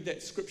to read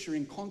that scripture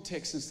in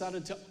context and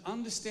started to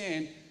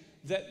understand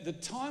that the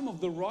time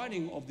of the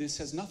writing of this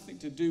has nothing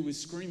to do with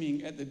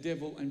screaming at the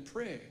devil and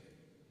prayer.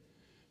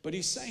 But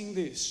he's saying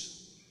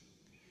this,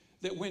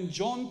 that when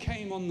John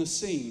came on the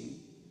scene,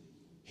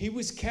 he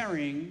was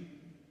carrying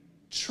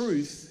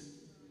truth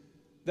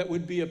that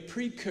would be a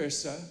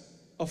precursor,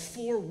 a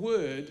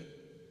foreword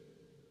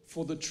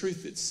for the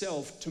truth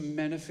itself to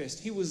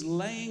manifest. He was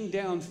laying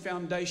down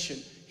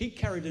foundation. He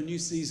carried a new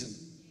season.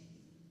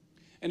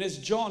 And as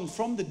John,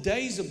 from the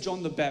days of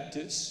John the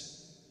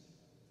Baptist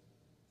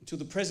until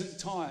the present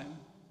time,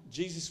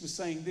 Jesus was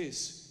saying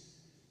this: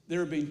 there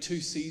have been two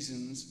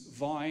seasons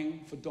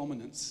vying for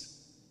dominance.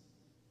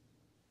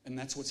 And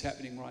that's what's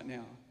happening right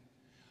now.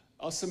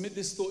 I'll submit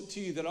this thought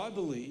to you, that I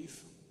believe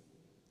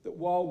that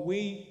while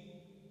we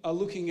are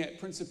looking at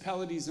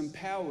principalities and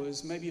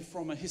powers, maybe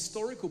from a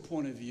historical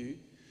point of view,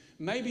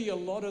 maybe a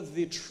lot of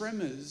the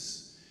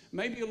tremors,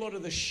 maybe a lot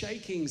of the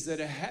shakings that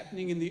are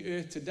happening in the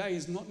earth today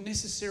is not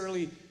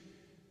necessarily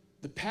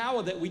the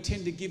power that we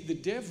tend to give the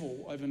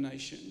devil over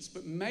nations,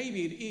 but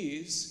maybe it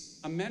is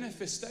a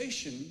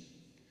manifestation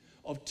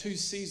of two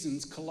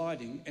seasons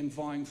colliding and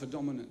vying for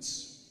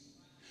dominance.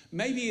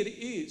 Maybe it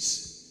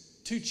is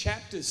two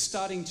chapters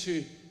starting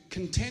to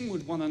contend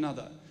with one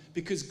another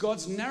because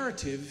God's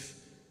narrative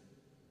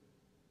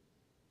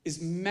is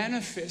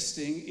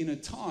manifesting in a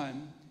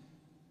time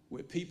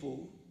where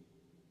people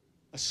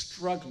are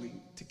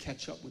struggling to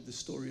catch up with the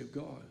story of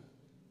God.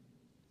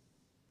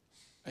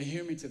 Are you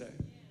hearing me today?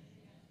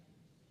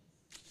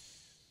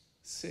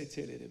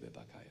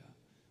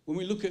 When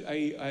we look at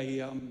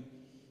a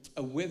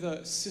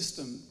weather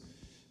system,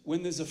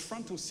 when there's a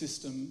frontal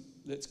system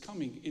that's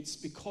coming, it's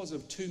because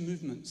of two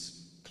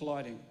movements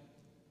colliding,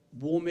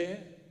 warm air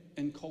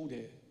and cold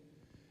air.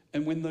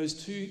 And when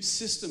those two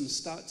systems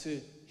start to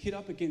hit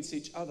up against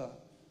each other,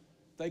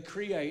 they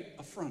create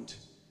a front.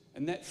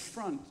 And that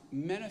front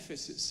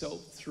manifests itself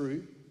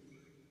through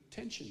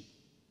tension,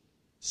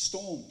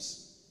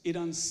 storms. It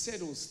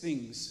unsettles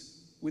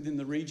things within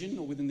the region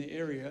or within the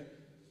area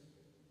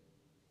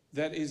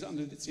that is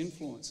under its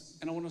influence.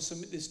 And I want to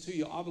submit this to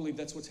you. I believe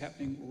that's what's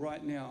happening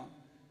right now.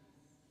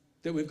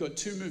 That we've got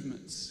two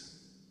movements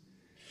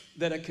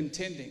that are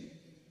contending,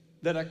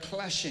 that are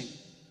clashing,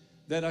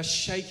 that are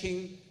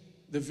shaking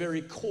the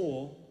very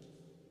core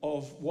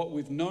of what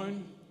we've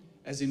known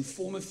as in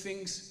former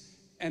things,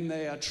 and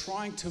they are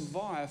trying to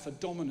vie for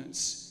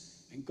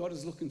dominance. And God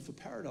is looking for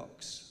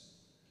paradox.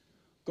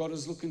 God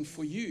is looking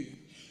for you.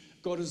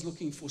 God is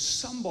looking for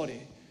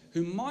somebody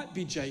who might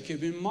be Jacob,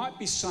 who might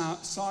be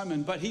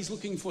Simon, but he's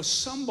looking for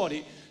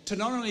somebody to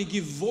not only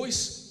give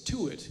voice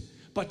to it,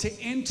 but to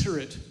enter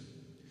it.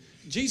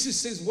 Jesus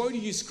says, woe to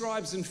you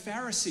scribes and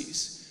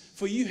Pharisees,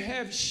 for you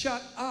have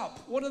shut up.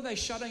 What are they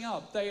shutting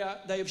up? They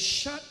have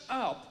shut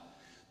up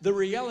the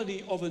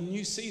reality of a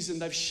new season.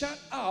 They've shut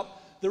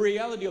up the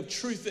reality of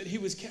truth that he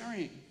was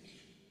carrying.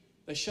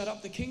 They shut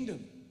up the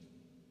kingdom.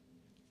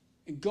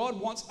 And God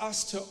wants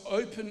us to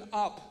open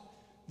up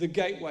the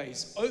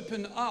gateways,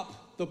 open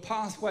up the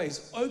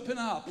pathways, open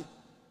up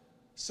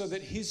so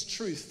that his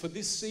truth for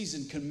this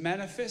season can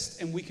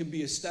manifest and we can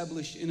be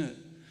established in it.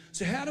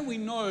 So how do we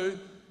know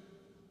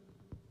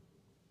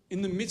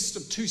in the midst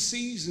of two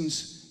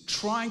seasons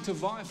trying to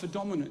vie for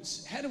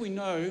dominance, how do we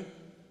know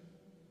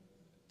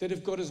that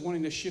if God is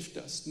wanting to shift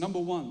us? Number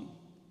one,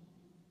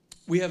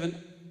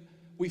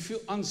 we feel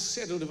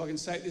unsettled, if I can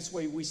say it this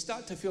way. We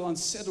start to feel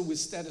unsettled with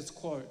status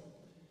quo.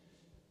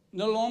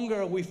 No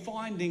longer are we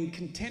finding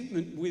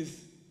contentment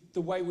with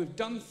the way we've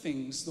done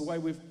things, the way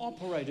we've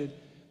operated,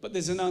 but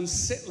there's an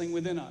unsettling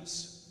within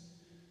us.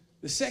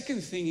 The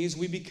second thing is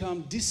we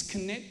become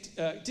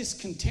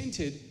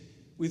discontented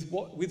with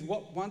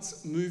what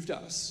once moved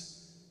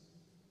us.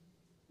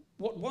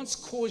 What once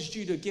caused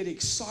you to get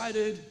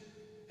excited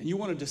and you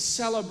wanted to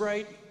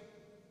celebrate,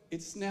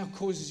 it's now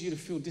causes you to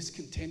feel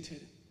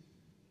discontented.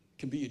 It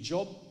can be your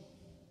job.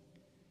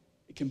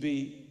 It can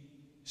be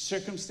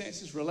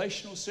circumstances,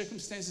 relational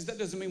circumstances. That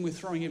doesn't mean we're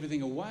throwing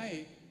everything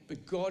away,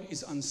 but God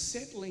is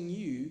unsettling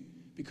you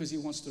because he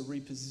wants to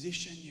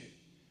reposition you.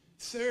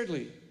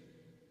 Thirdly,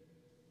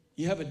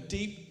 you have a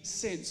deep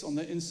sense on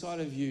the inside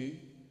of you,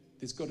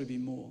 there's got to be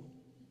more.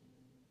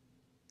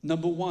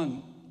 Number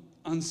one,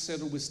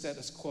 unsettled with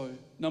status quo.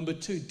 Number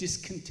two,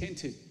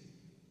 discontented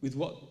with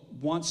what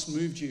once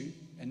moved you.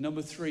 And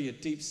number three, a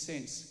deep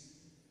sense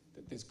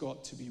that there's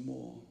got to be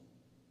more.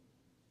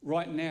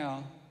 Right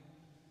now,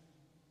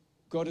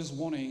 God is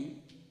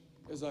wanting,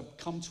 as I've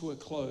come to a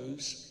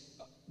close,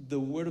 the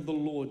word of the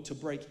Lord to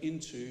break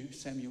into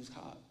Samuel's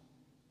heart.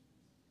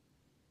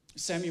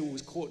 Samuel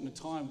was caught in a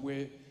time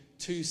where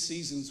two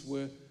seasons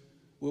were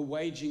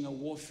waging a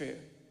warfare,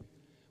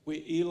 where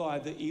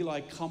the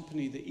Eli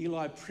company, the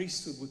Eli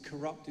priesthood were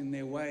corrupt in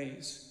their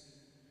ways.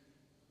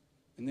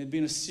 And there'd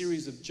been a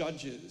series of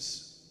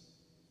judges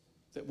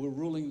that were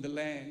ruling the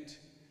land.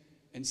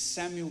 And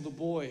Samuel the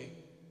boy,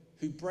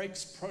 who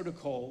breaks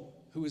protocol,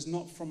 who is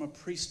not from a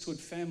priesthood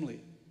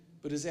family,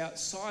 but is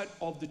outside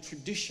of the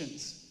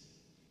traditions.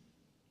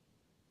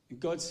 And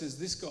God says,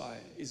 this guy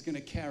is going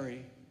to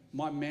carry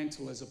my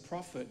mantle as a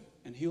prophet,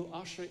 and he'll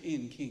usher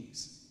in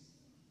kings.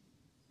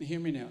 Now, hear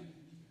me now.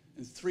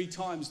 And 3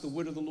 times the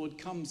word of the Lord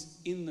comes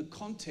in the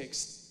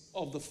context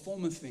of the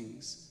former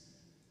things.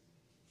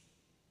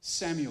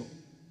 Samuel.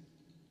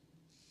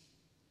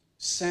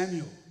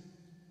 Samuel.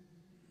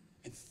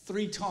 And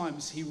 3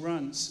 times he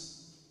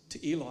runs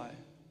to Eli.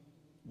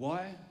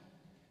 Why?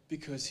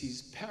 Because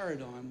his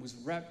paradigm was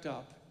wrapped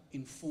up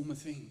in former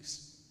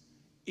things.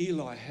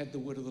 Eli had the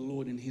word of the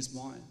Lord in his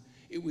mind.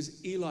 It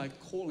was Eli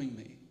calling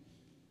me.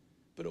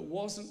 But it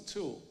wasn't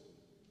till,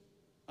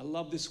 I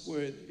love this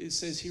word, it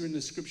says here in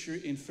the scripture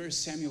in 1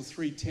 Samuel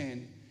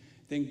 3:10,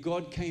 then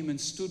God came and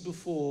stood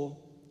before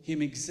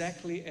him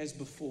exactly as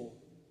before.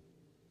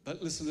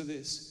 But listen to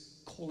this,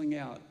 calling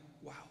out,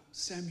 wow,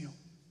 Samuel,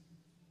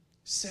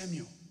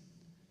 Samuel.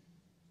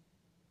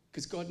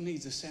 Because God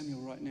needs a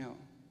Samuel right now.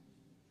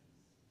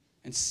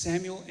 And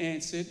Samuel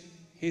answered,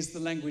 here's the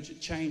language, it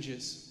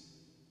changes.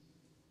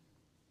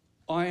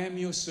 I am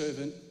your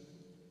servant,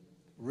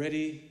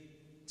 ready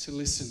to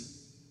listen.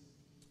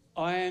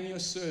 I am your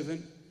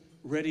servant,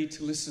 ready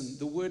to listen.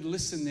 The word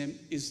listen then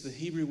is the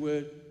Hebrew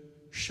word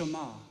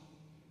shema.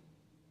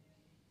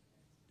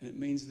 And it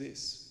means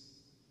this,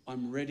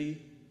 I'm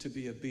ready to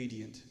be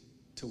obedient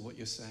to what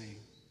you're saying.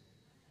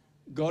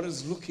 God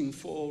is looking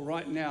for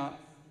right now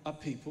a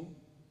people,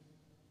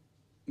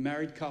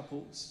 married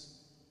couples,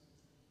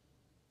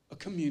 a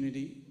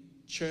community,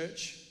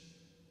 church,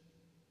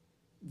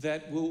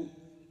 that will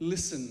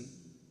listen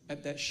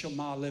at that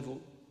shema level.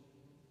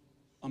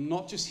 I'm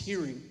not just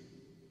hearing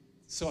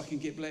so I can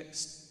get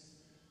blessed,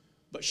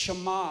 but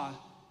shema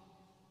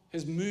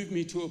has moved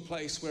me to a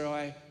place where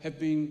I have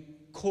been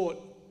caught,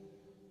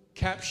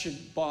 captured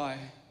by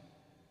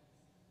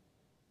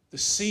the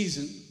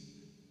season,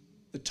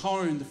 the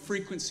tone, the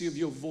frequency of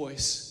your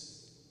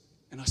voice,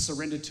 and I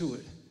surrender to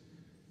it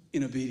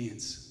in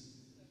obedience.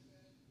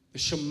 The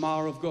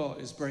Shema of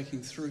God is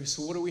breaking through.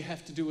 So what do we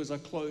have to do as I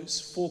close?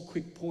 4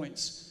 quick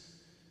points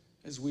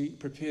as we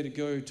prepare to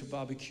go to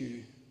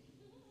barbecue.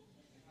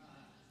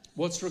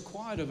 What's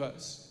required of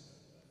us?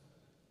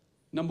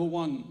 Number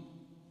 1,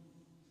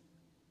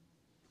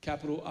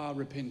 capital R,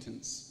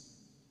 repentance.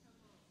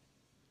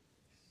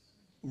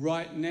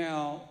 Right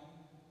now,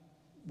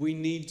 we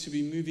need to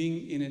be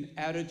moving in an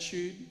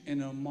attitude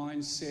and a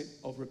mindset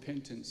of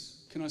repentance.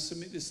 Can I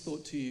submit this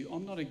thought to you?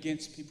 I'm not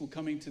against people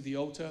coming to the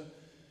altar,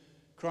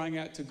 crying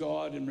out to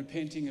God and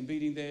repenting and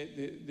beating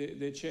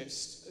their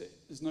chest.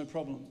 There's no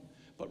problem.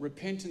 But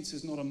repentance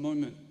is not a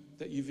moment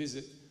that you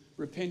visit.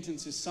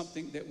 Repentance is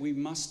something that we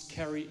must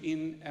carry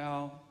in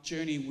our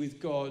journey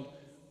with God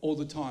all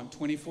the time,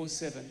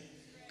 24/7.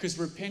 Because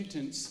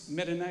repentance,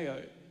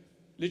 metaneo,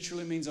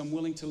 literally means I'm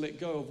willing to let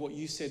go of what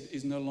you said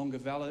is no longer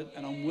valid,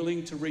 and I'm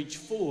willing to reach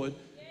forward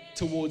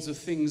towards the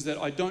things that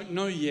I don't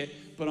know yet,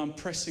 but I'm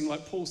pressing,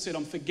 like Paul said,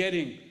 I'm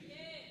forgetting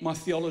my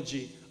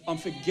theology. I'm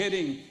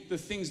forgetting the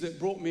things that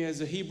brought me as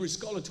a Hebrew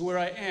scholar to where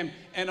I am,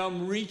 and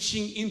I'm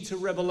reaching into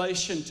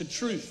revelation, to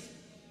truth,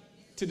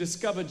 to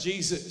discover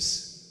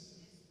Jesus.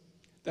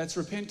 That's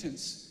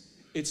repentance.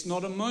 It's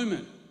not a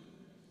moment.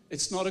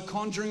 It's not a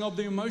conjuring of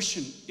the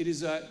emotion. It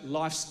is a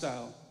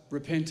lifestyle,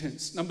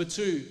 repentance. Number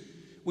 2,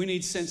 we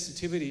need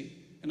sensitivity.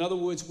 In other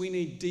words, we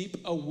need deep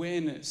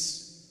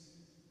awareness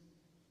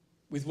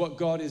with what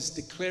God is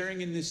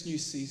declaring in this new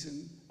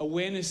season.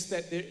 Awareness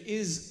that there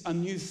is a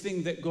new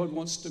thing that God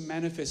wants to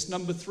manifest.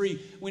 Number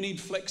 3, we need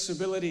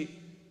flexibility,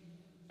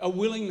 a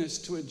willingness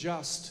to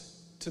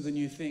adjust to the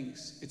new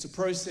things. It's a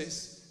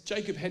process.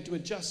 Jacob had to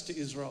adjust to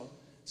Israel.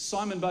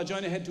 Simon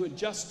Bar-Jonah had to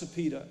adjust to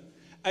Peter.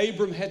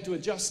 Abram had to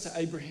adjust to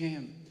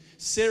Abraham.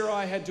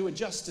 Sarai had to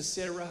adjust to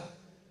Sarah.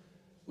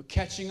 We're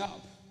catching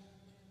up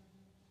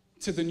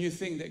to the new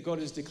thing that God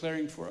is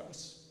declaring for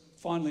us.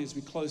 Finally, as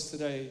we close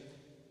today,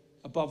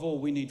 above all,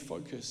 we need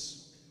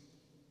focus.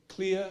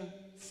 Clear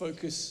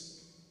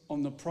focus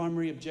on the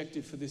primary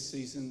objective for this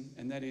season,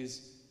 and that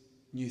is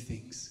new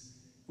things.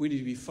 We need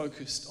to be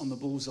focused on the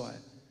bullseye.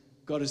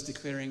 God is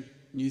declaring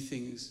new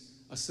things.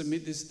 I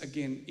submit this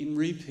again in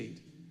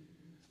repeat.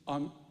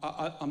 I'm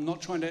not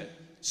trying to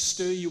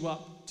stir you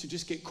up to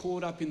just get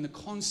caught up in the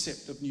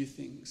concept of new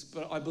things,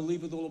 but I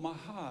believe with all of my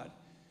heart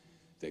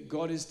that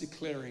God is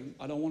declaring,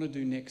 I don't want to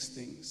do next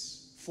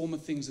things. Former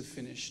things are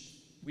finished.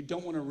 We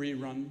don't want to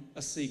rerun,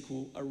 a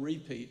sequel, a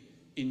repeat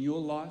in your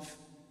life,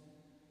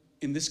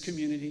 in this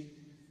community,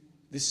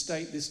 this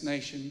state, this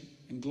nation,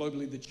 and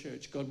globally the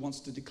church. God wants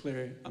to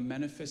declare a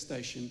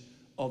manifestation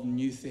of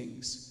new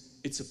things.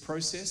 It's a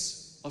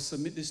process. I'll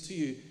submit this to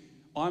you.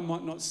 I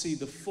might not see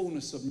the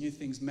fullness of new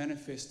things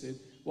manifested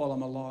while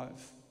I'm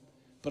alive,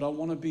 but I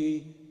want to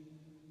be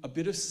a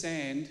bit of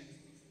sand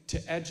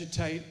to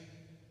agitate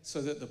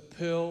so that the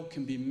pearl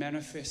can be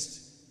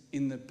manifest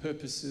in the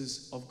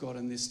purposes of God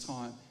in this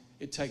time.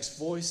 It takes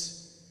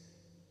voice.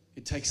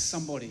 It takes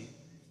somebody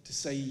to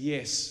say,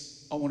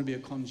 yes, I want to be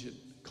a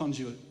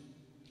conduit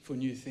for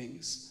new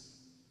things.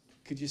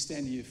 Could you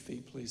stand to your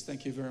feet, please?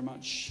 Thank you very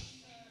much.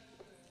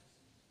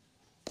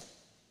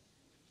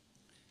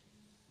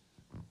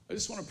 I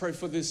just want to pray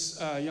for this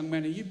young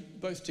man. Are you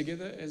both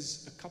together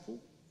as a couple?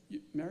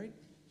 You married?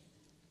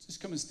 Just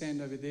come and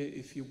stand over there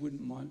if you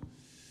wouldn't mind.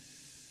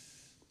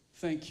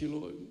 Thank you,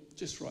 Lord.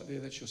 Just right there,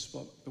 that's your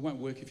spot. It won't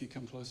work if you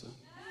come closer.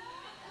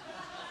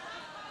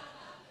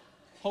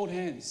 Hold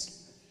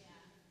hands.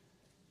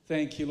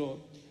 Thank you, Lord.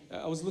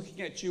 I was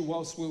looking at you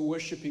whilst we were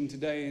worshiping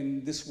today,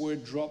 and this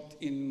word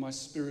dropped in my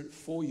spirit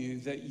for you,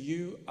 that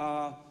you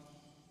are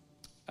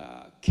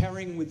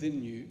carrying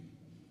within you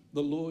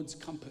the Lord's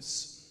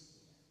compass.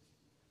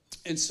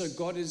 And so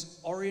God is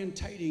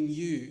orientating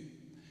you,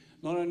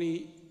 not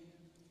only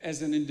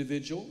as an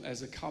individual,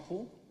 as a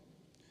couple,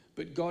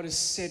 but God is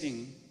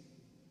setting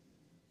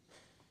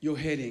your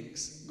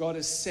headings. God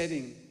is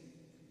setting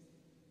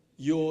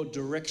your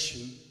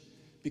direction,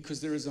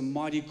 because there is a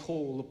mighty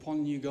call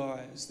upon you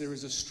guys. There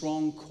is a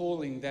strong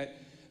calling that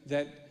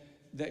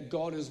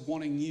God is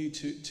wanting you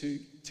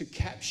to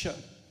capture.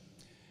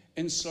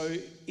 And so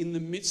in the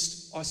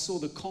midst, I saw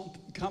the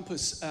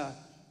compass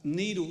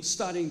needle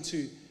starting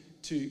to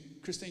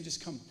Christine,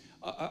 just come.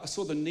 I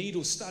saw the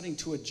needle starting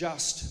to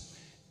adjust.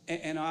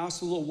 And I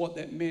asked the Lord what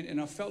that meant.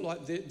 And I felt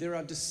like there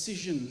are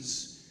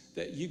decisions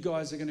that you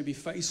guys are going to be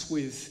faced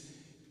with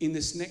in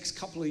this next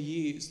couple of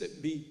years.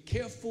 That be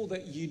careful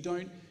that you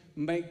don't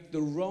make the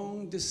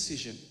wrong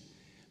decision,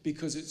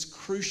 because it's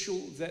crucial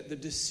that the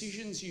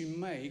decisions you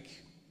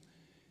make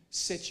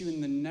set you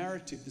in the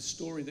narrative, the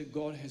story that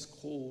God has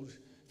called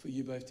for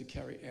you both to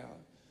carry out.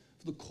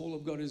 The call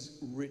of God is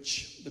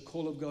rich. The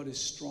call of God is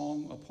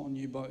strong upon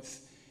you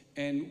both.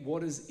 And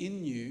what is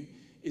in you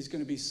is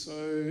going to be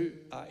so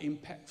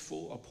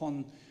impactful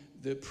upon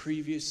the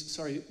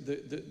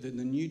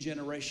new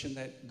generation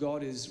that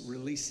God is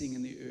releasing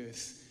in the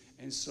earth.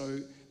 And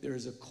so there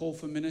is a call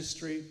for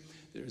ministry.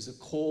 There is a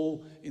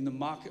call in the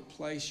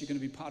marketplace. You're going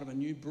to be part of a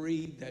new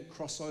breed that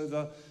cross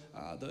over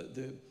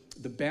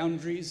the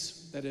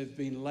boundaries that have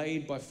been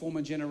laid by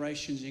former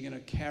generations. You're going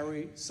to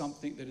carry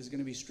something that is going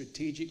to be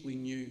strategically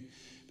new.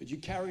 But you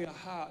carry a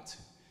heart,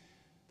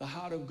 the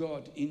heart of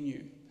God in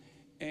you.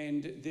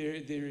 And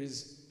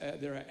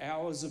there are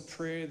hours of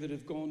prayer that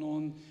have gone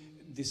on,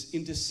 this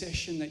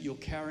intercession that you're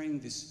carrying,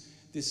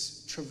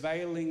 this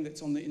travailing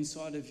that's on the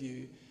inside of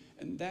you.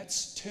 And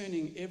that's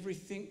turning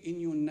everything in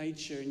your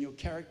nature and your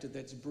character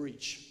that's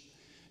breach.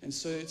 And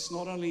so it's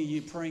not only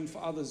you praying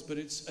for others, but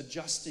it's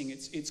adjusting.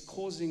 It's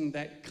causing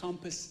that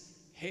compass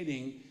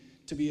heading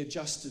to be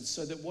adjusted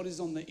so that what is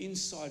on the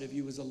inside of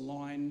you is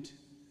aligned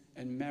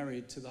and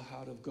married to the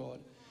heart of God.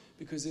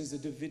 Because there's a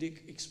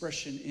Davidic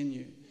expression in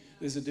you.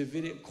 There's a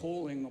Davidic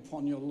calling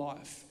upon your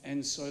life.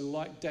 And so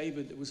like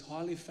David, that was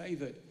highly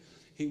favored,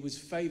 he was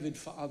favored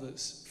for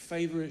others.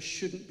 Favor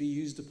shouldn't be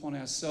used upon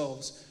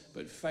ourselves,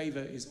 but favor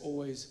is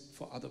always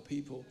for other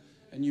people.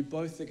 And you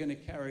both are going to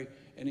carry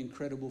an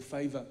incredible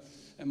favor.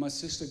 And my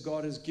sister,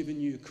 God has given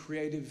you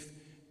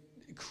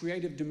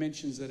creative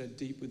dimensions that are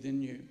deep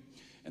within you.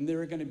 And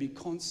there are going to be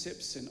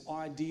concepts and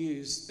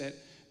ideas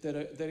that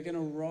are going to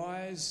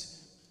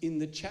rise in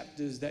the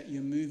chapters that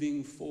you're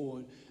moving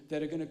forward,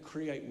 that are going to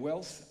create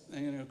wealth,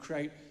 they're going to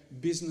create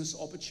business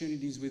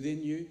opportunities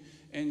within you.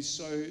 And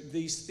so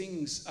these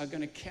things are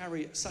going to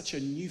carry such a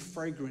new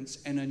fragrance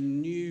and a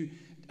new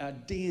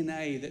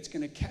DNA that's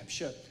going to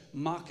capture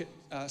market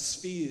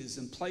spheres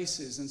and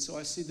places. And so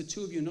I see the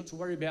two of you not to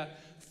worry about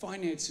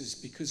finances,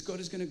 because God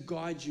is going to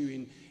guide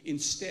you in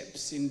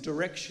steps, in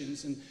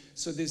directions. And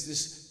so there's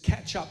this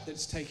catch up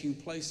that's taking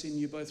place in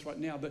you both right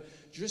now. But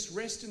just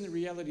rest in the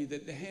reality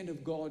that the hand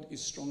of God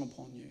is strong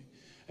upon you.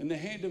 And the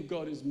hand of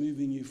God is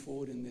moving you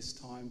forward in this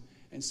time.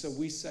 And so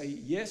we say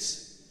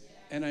yes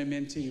and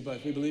amen to you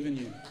both. We believe in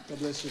you. God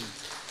bless you.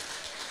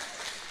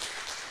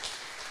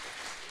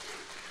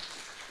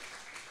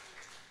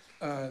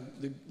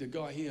 The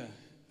guy here,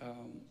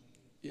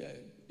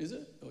 is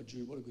it? Oh,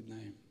 Jude, what a good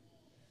name.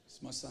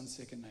 It's my son's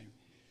second name.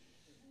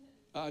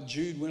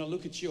 Jude, when I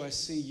look at you, I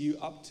see you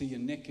up to your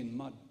neck in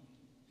mud.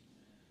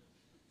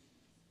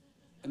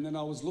 And then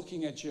I was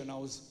looking at you and I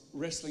was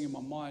wrestling in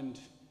my mind,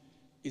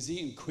 is he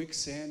in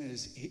quicksand?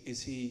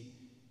 Is he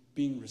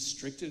being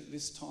restricted at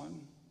this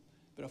time?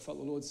 But I felt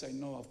the Lord say,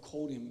 no, I've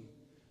called him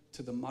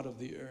to the mud of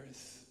the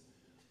earth.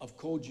 I've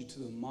called you to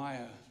the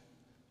mire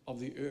of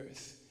the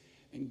earth.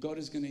 And God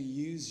is going to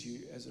use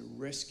you as a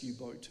rescue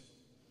boat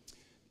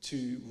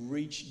to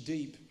reach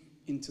deep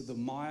into the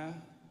mire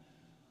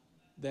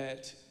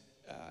that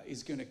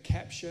is going to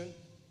capture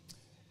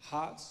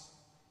hearts,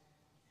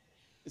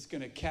 it's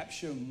going to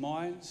capture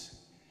minds,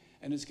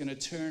 and it's going to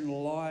turn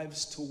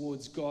lives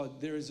towards God.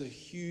 There is a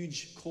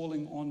huge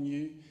calling on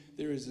you.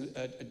 There is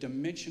a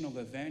dimension of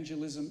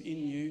evangelism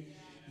in you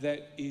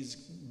that is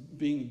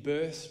being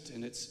birthed,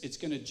 and it's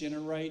going to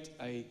generate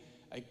an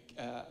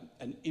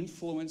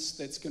influence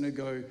that's going to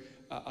go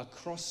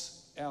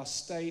across our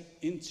state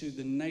into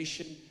the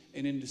nation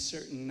and into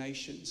certain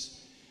nations.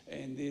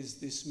 And there's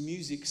this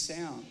music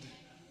sound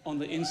on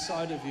the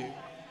inside of you.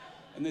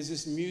 And there's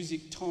this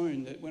music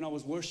tone that when I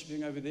was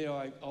worshiping over there,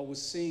 I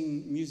was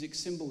seeing music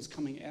symbols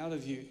coming out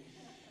of you.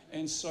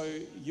 And so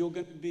you're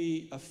going to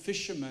be a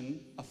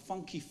fisherman, a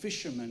funky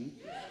fisherman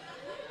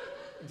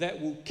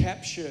that will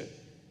capture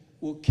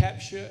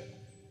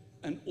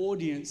an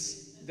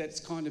audience that's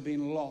kind of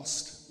been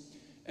lost.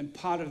 And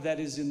part of that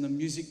is in the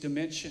music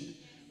dimension.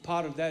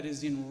 Part of that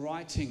is in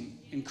writing,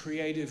 in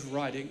creative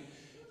writing.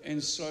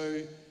 And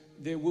so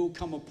there will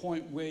come a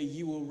point where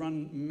you will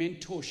run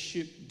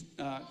mentorship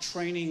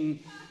training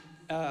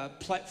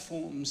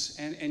platforms,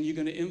 and you're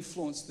going to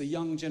influence the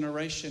young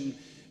generation.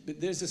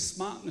 But there's a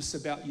smartness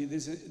about you.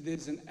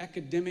 There's an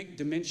academic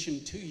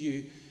dimension to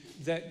you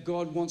that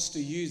God wants to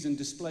use and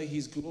display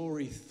his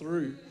glory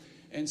through.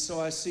 And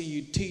so I see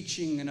you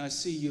teaching, and I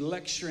see you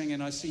lecturing,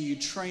 and I see you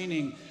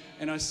training,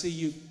 and I see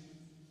you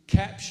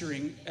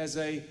capturing as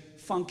a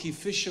funky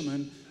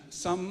fisherman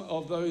some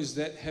of those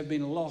that have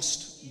been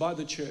lost by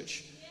the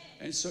church.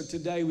 And so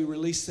today we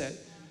release that.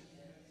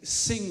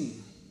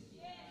 Sing.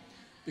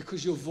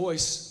 Because your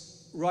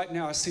voice, right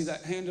now, I see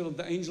that hand of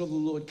the angel of the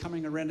Lord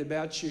coming around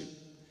about you.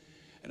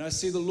 And I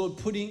see the Lord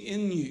putting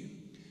in you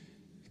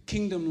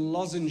kingdom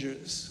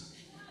lozenges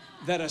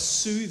that are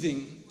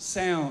soothing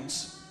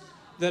sounds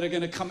that are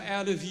going to come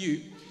out of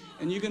you.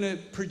 And you're going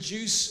to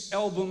produce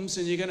albums,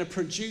 and you're going to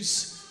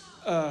produce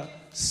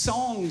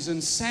songs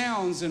and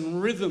sounds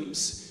and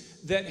rhythms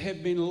that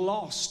have been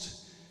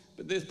lost.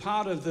 But there's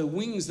part of the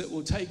wings that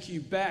will take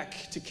you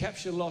back to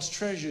capture lost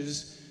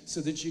treasures so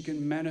that you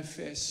can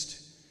manifest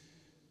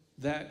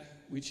that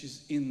which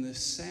is in the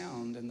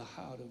sound and the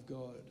heart of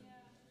God.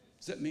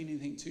 Does that mean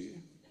anything to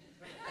you?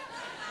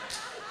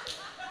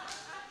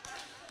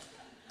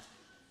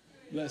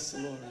 Bless the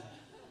Lord.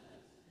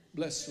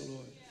 Bless the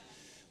Lord.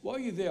 While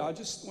you're there, I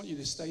just want you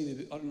to stay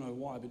there. I don't know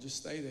why, but just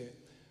stay there.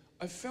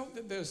 I felt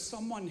that there's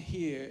someone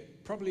here,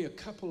 probably a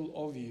couple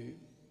of you,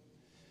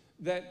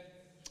 that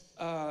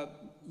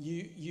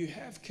you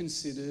have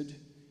considered,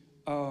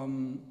 what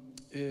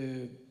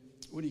do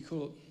you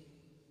call it?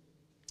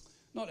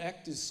 Not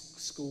actors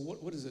school,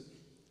 what is it?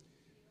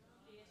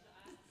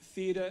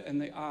 Theatre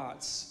and the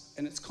arts.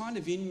 And it's kind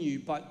of in you,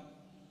 but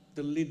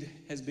the lid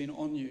has been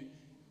on you.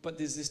 But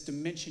there's this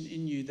dimension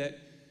in you that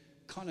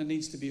kind of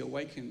needs to be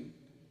awakened.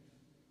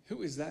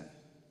 Who is that?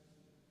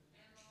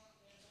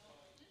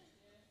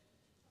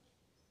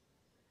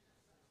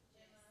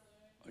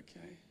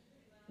 Okay.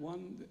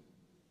 1,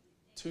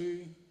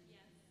 2,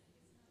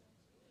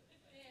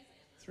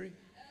 3.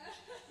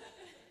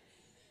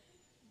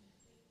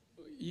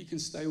 You can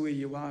stay where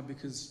you are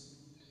because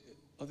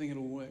I think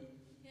it'll work.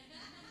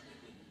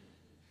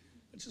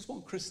 I just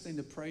want Christine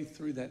to pray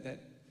through that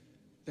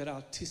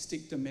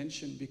artistic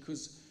dimension,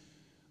 because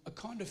I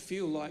kind of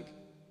feel like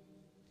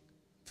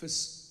for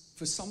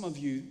some of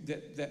you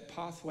that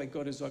pathway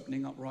God is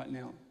opening up right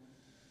now,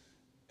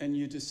 and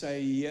you to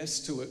say yes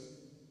to it,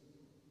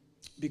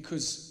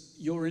 because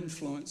your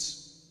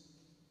influence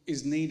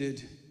is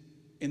needed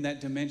in that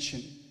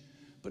dimension.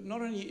 but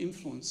not only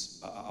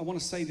influence. I want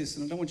to say this,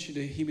 and I don't want you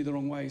to hear me the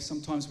wrong way.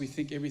 Sometimes we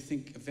think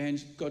everything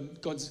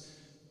God's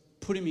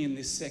putting me in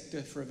this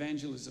sector for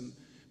evangelism,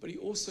 but he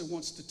also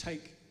wants to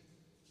take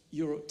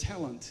your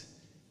talent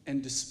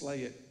and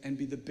display it and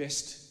be the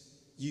best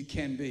you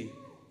can be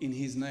in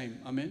his name.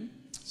 Amen?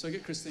 So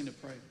get Christine to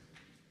pray.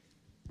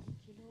 Thank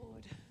you,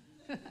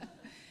 Lord.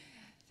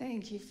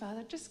 Thank you,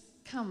 Father. Just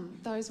come,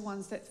 those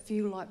ones that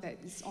feel like that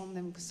is on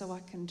them, so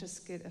I can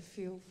just get a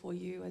feel for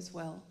you as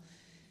well.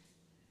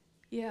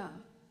 Yeah,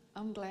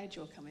 I'm glad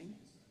you're coming,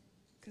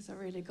 because I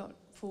really got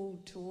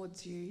pulled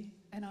towards you.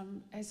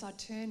 And as I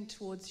turned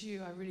towards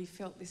you, I really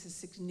felt this is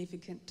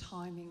significant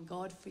time in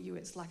God for you.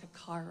 It's like a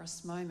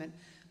Kairos moment.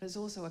 There's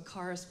also a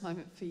Kairos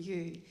moment for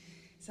you.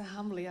 So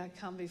humbly I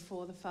come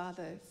before the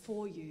Father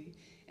for you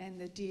and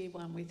the dear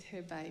one with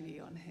her baby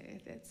on her.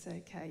 That's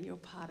okay, you're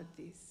part of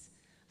this.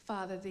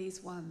 Father,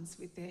 these ones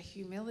with their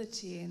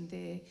humility and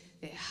their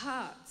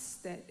hearts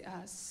that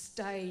are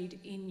stayed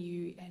in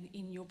you and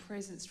in your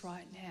presence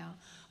right now,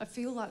 I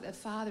feel like the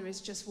Father is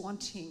just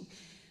wanting,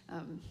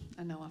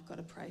 I know I've got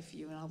to pray for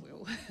you and I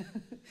will,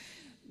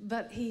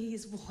 but he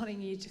is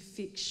wanting you to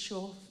fix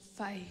your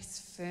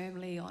face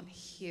firmly on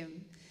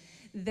him,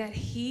 that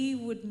he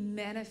would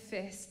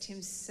manifest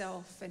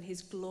himself and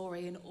his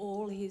glory and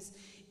all his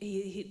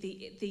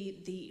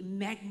the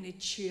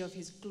magnitude of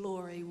his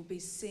glory will be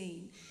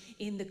seen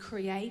in the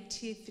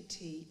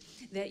creativity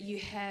that you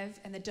have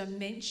and the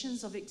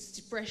dimensions of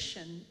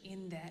expression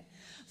in that.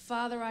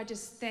 Father, I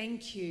just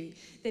thank you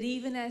that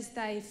even as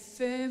they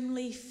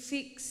firmly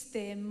fix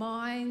their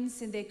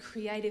minds and their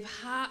creative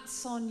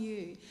hearts on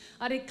you,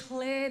 I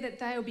declare that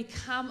they will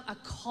become a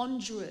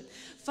conduit.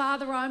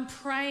 Father, I'm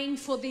praying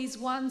for these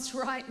ones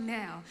right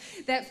now,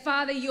 that,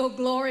 Father, your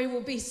glory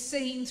will be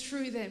seen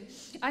through them.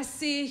 I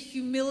see a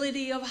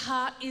humility of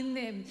heart in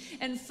them.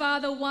 And,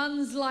 Father,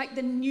 ones like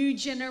the new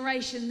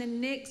generation, the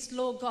next,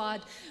 Lord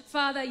God.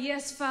 Father,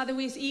 yes, Father,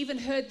 we've even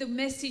heard the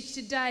message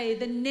today.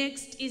 The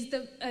next is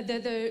the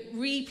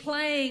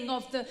replaying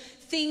of the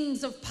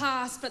things of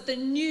past, but the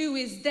new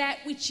is that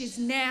which is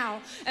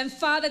now. And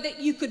Father, that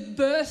you could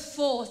birth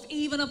forth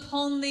even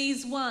upon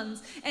these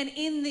ones and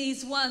in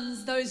these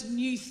ones those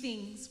new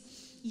things.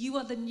 You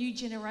are the new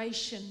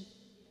generation.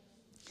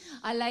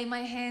 I lay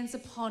my hands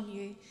upon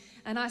you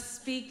and I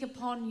speak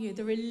upon you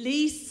the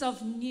release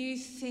of new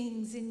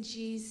things in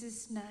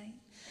Jesus' name.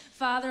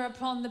 Father,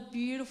 upon the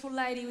beautiful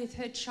lady with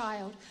her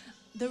child,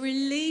 the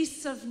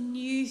release of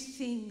new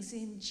things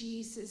in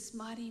Jesus'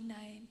 mighty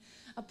name.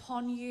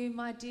 Upon you,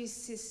 my dear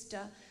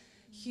sister,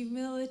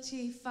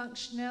 humility,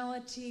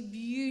 functionality,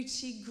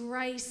 beauty,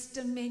 grace,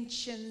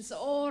 dimensions.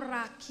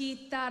 Ora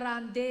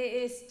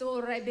kitarande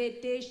esto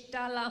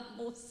rebetesta la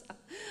mosa.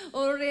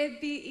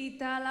 Orebi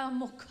itala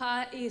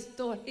moka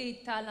esto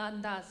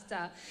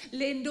italandasta.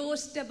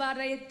 Lendosta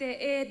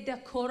barete eda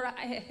cora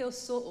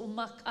ehoso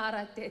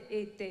umakarate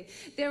ete.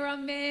 There are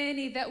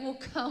many that will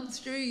come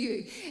through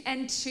you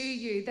and to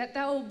you, that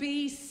they will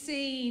be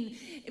seen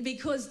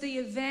because the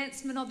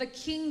advancement of the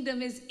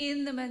kingdom is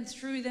in them and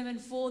through them and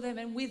for them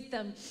and with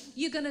them.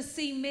 You're going to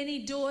see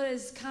many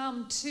daughters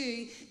come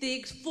to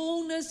the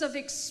fullness of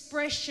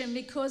expression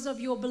because of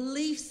your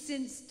belief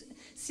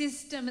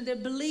system and the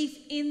belief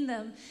in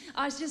them.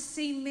 I just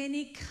see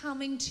many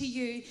coming to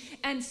you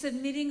and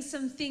submitting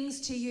some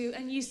things to you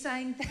and you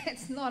saying,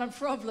 that's not a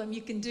problem,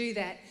 you can do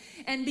that.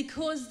 And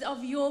because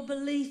of your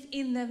belief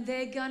in them,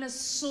 they're going to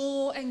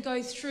soar and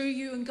go through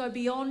you and go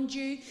beyond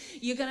you.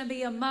 You're going to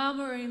be a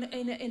mama in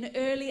an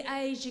early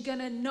age. You're going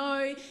to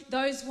know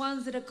those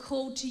ones that are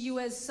called to you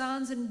as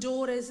sons and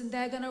daughters, and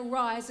they're going to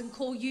rise and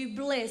call you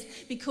blessed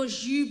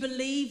because you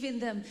believe in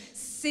them.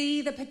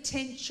 See the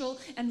potential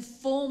and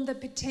form the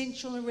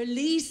potential and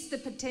release the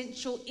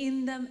potential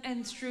in them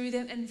and through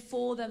them and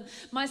for them.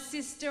 My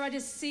sister, I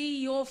just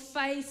see your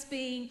face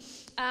being,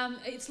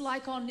 it's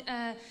like on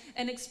an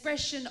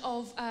expression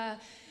of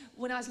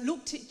when I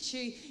looked at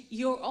you,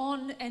 you're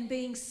on and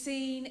being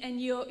seen,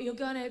 and you're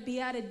going to be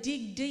able to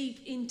dig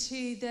deep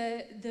into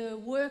the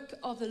work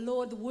of the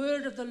Lord, the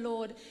word of the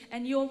Lord,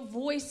 and your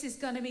voice is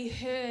going to be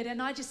heard.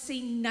 And I just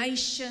see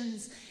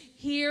nations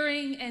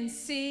hearing and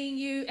seeing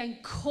you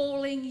and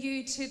calling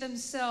you to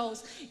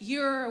themselves.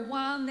 You're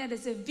one that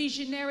is a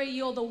visionary.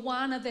 You're the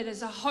one that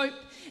is a hope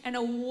and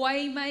a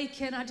way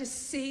maker. And I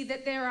just see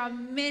that there are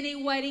many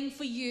waiting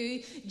for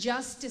you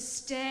just to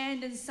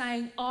stand and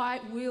saying,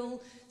 I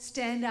will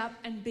stand up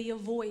and be a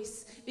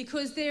voice.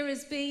 Because there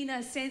has been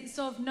a sense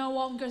of no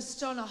longer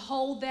trying to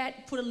hold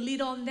that, put a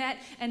lid on that,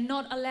 and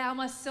not allow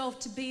myself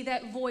to be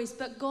that voice.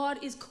 But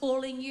God is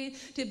calling you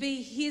to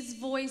be his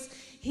voice,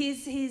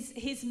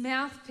 his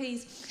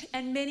mouthpiece,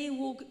 and many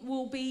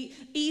will be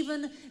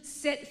even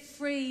set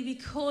free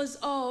because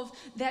of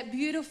that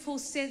beautiful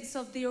sense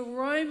of the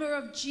aroma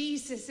of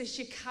Jesus as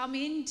you come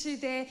into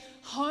their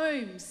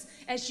homes,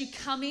 as you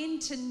come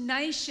into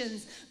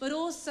nations, but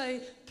also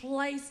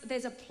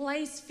there's a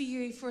place for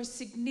you for a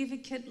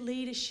significant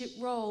leadership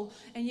role,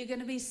 and you're going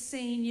to be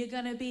seen, you're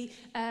going to be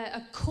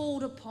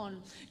called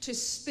upon to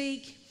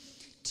speak,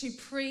 to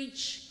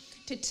preach,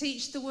 to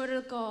teach the word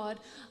of God.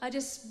 I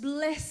just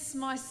bless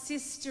my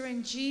sister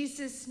in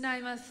Jesus'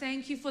 name. I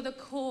thank you for the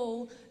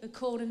call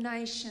to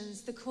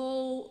nations, the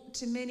call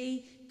to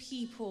many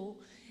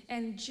people,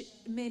 and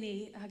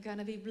many are going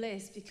to be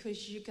blessed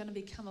because you're going to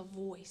become a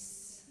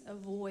voice.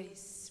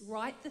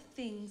 Write the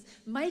things,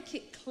 make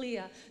it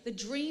clear, the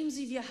dreams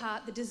of your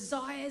heart, the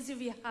desires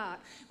of your heart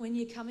when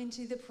you come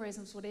into the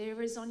presence,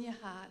 whatever is on your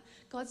heart.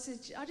 God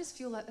says, I just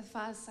feel like the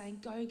Father's saying,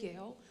 go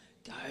girl,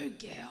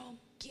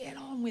 get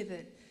on with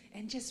it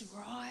and just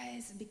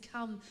rise and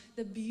become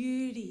the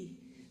beauty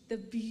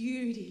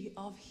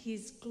of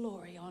his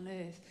glory on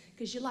earth.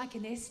 Because you're like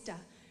an Esther.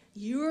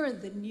 You're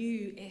the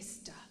new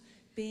Esther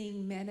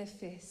being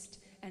manifest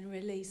and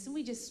released. And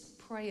we just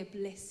pray a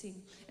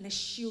blessing and a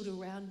shield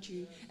around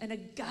you and a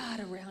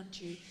guard around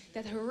you,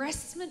 that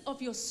harassment of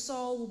your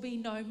soul will be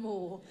no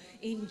more,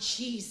 in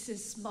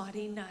Jesus'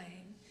 mighty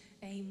name.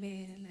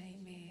 Amen and amen.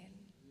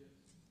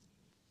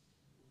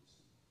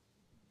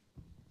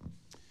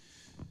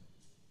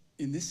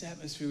 In this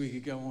atmosphere, we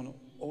could go on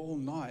all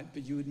night,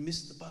 but you would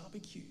miss the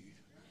barbecue.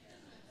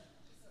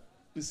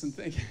 Listen,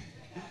 thank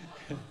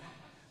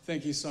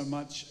you so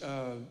much.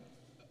 A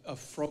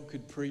frog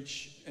could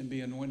preach and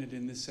be anointed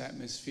in this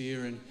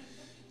atmosphere, and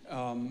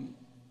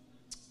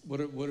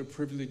what a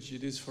privilege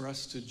it is for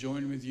us to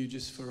join with you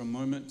just for a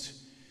moment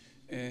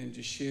and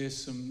to share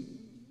some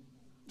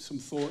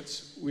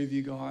thoughts with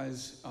you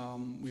guys.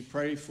 We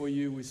pray for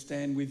you. We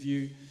stand with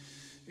you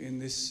in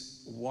this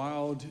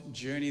wild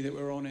journey that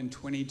we're on in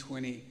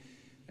 2020,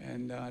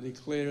 and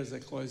declare as I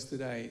close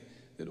today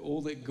that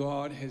all that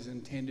God has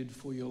intended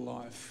for your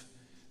life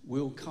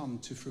will come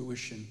to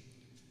fruition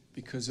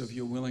because of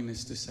your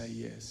willingness to say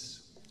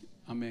yes.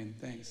 Amen.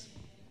 Thanks.